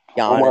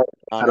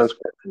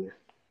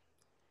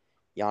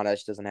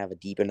 Giannis doesn't have a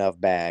deep enough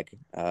bag.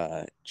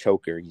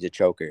 Choker. He's a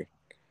choker.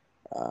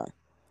 And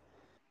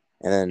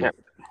then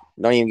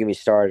don't even get me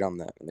started on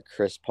the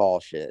Chris Paul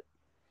shit.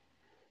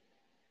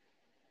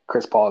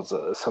 Chris Paul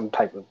is some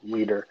type of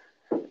leader.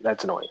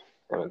 That's annoying.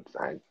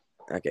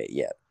 Okay,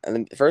 yeah. And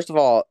then, first of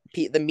all,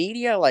 the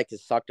media like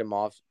has sucked him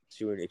off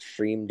to an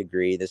extreme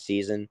degree this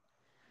season.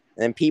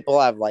 And people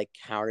have like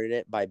countered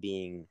it by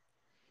being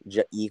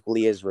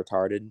equally as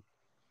retarded,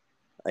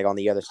 like on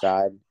the other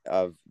side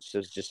of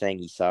just saying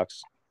he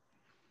sucks.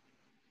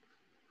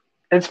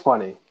 It's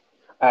funny.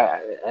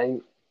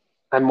 I'm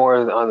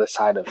more on the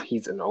side of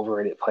he's an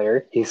overrated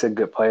player. He's a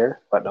good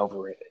player, but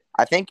overrated.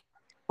 I think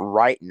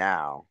right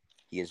now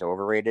he is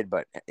overrated,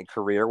 but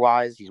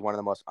career-wise, he's one of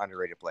the most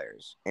underrated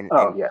players in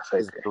Yes, I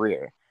his agree.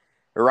 career.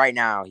 But right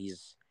now,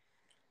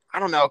 I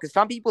don't know, because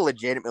some people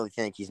legitimately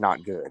think he's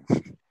not good.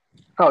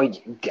 Oh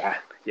yeah.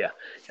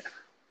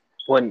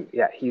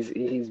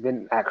 He's been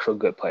an actual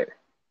good player,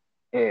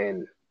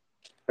 and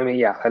I mean,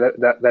 yeah,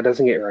 that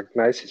doesn't get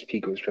recognized. His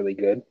peak was really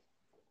good.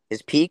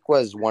 His peak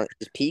is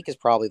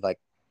probably like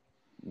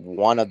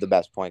one of the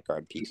best point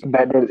guard peaks.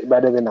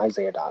 Better than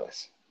Isaiah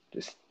Thomas.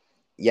 Just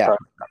Yeah.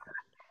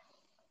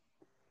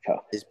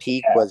 So, his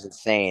peak was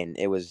insane.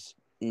 It was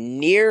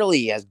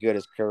nearly as good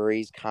as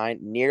Curry's,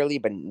 nearly,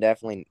 but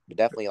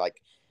definitely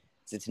like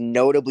it's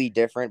notably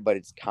different, but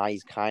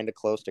he's kind of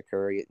close to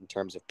Curry in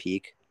terms of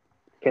peak.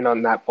 And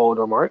on that bold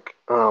remark,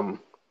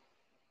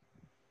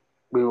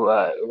 we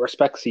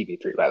respect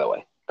CP3, by the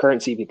way.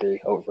 Current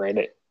CP3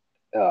 overrated,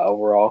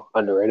 overall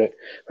underrated.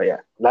 But yeah,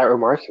 that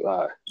remark.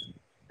 I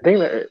think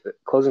that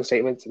closing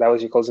statements. That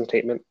was your closing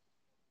statement.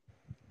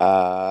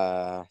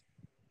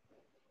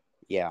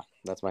 Yeah,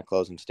 that's my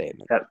closing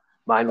statement. Yeah,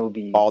 mine will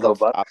be Ball Go don't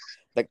stop. Bucks.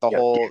 Like the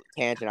whole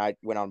tangent I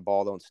went on,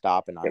 ball don't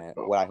stop, and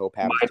what I hope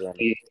happens to him.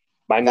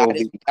 Mine That will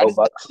is be Go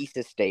Bucks. The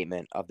thesis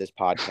statement of this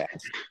podcast.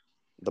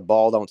 The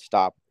ball don't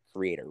stop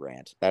creator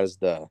rant. That is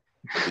the.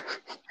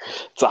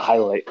 It's a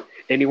highlight.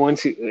 Anyone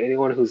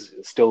who's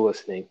still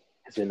listening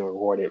has been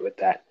rewarded with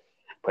that.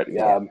 But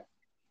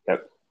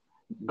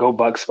Go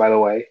Bucks, by the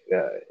way.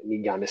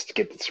 Need Giannis to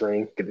get this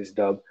ring, get this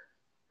dub.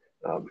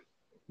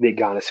 Big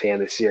Giannis fan of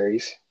this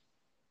series.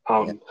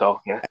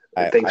 So yeah,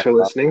 thanks for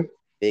listening.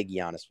 Big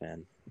Giannis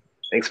fan.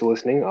 Thanks for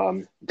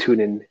listening.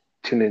 Tune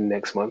in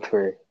next month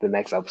for the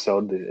next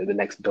episode, the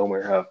next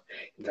domer of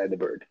Inside the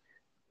Bird.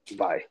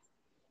 Bye.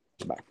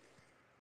 Bye.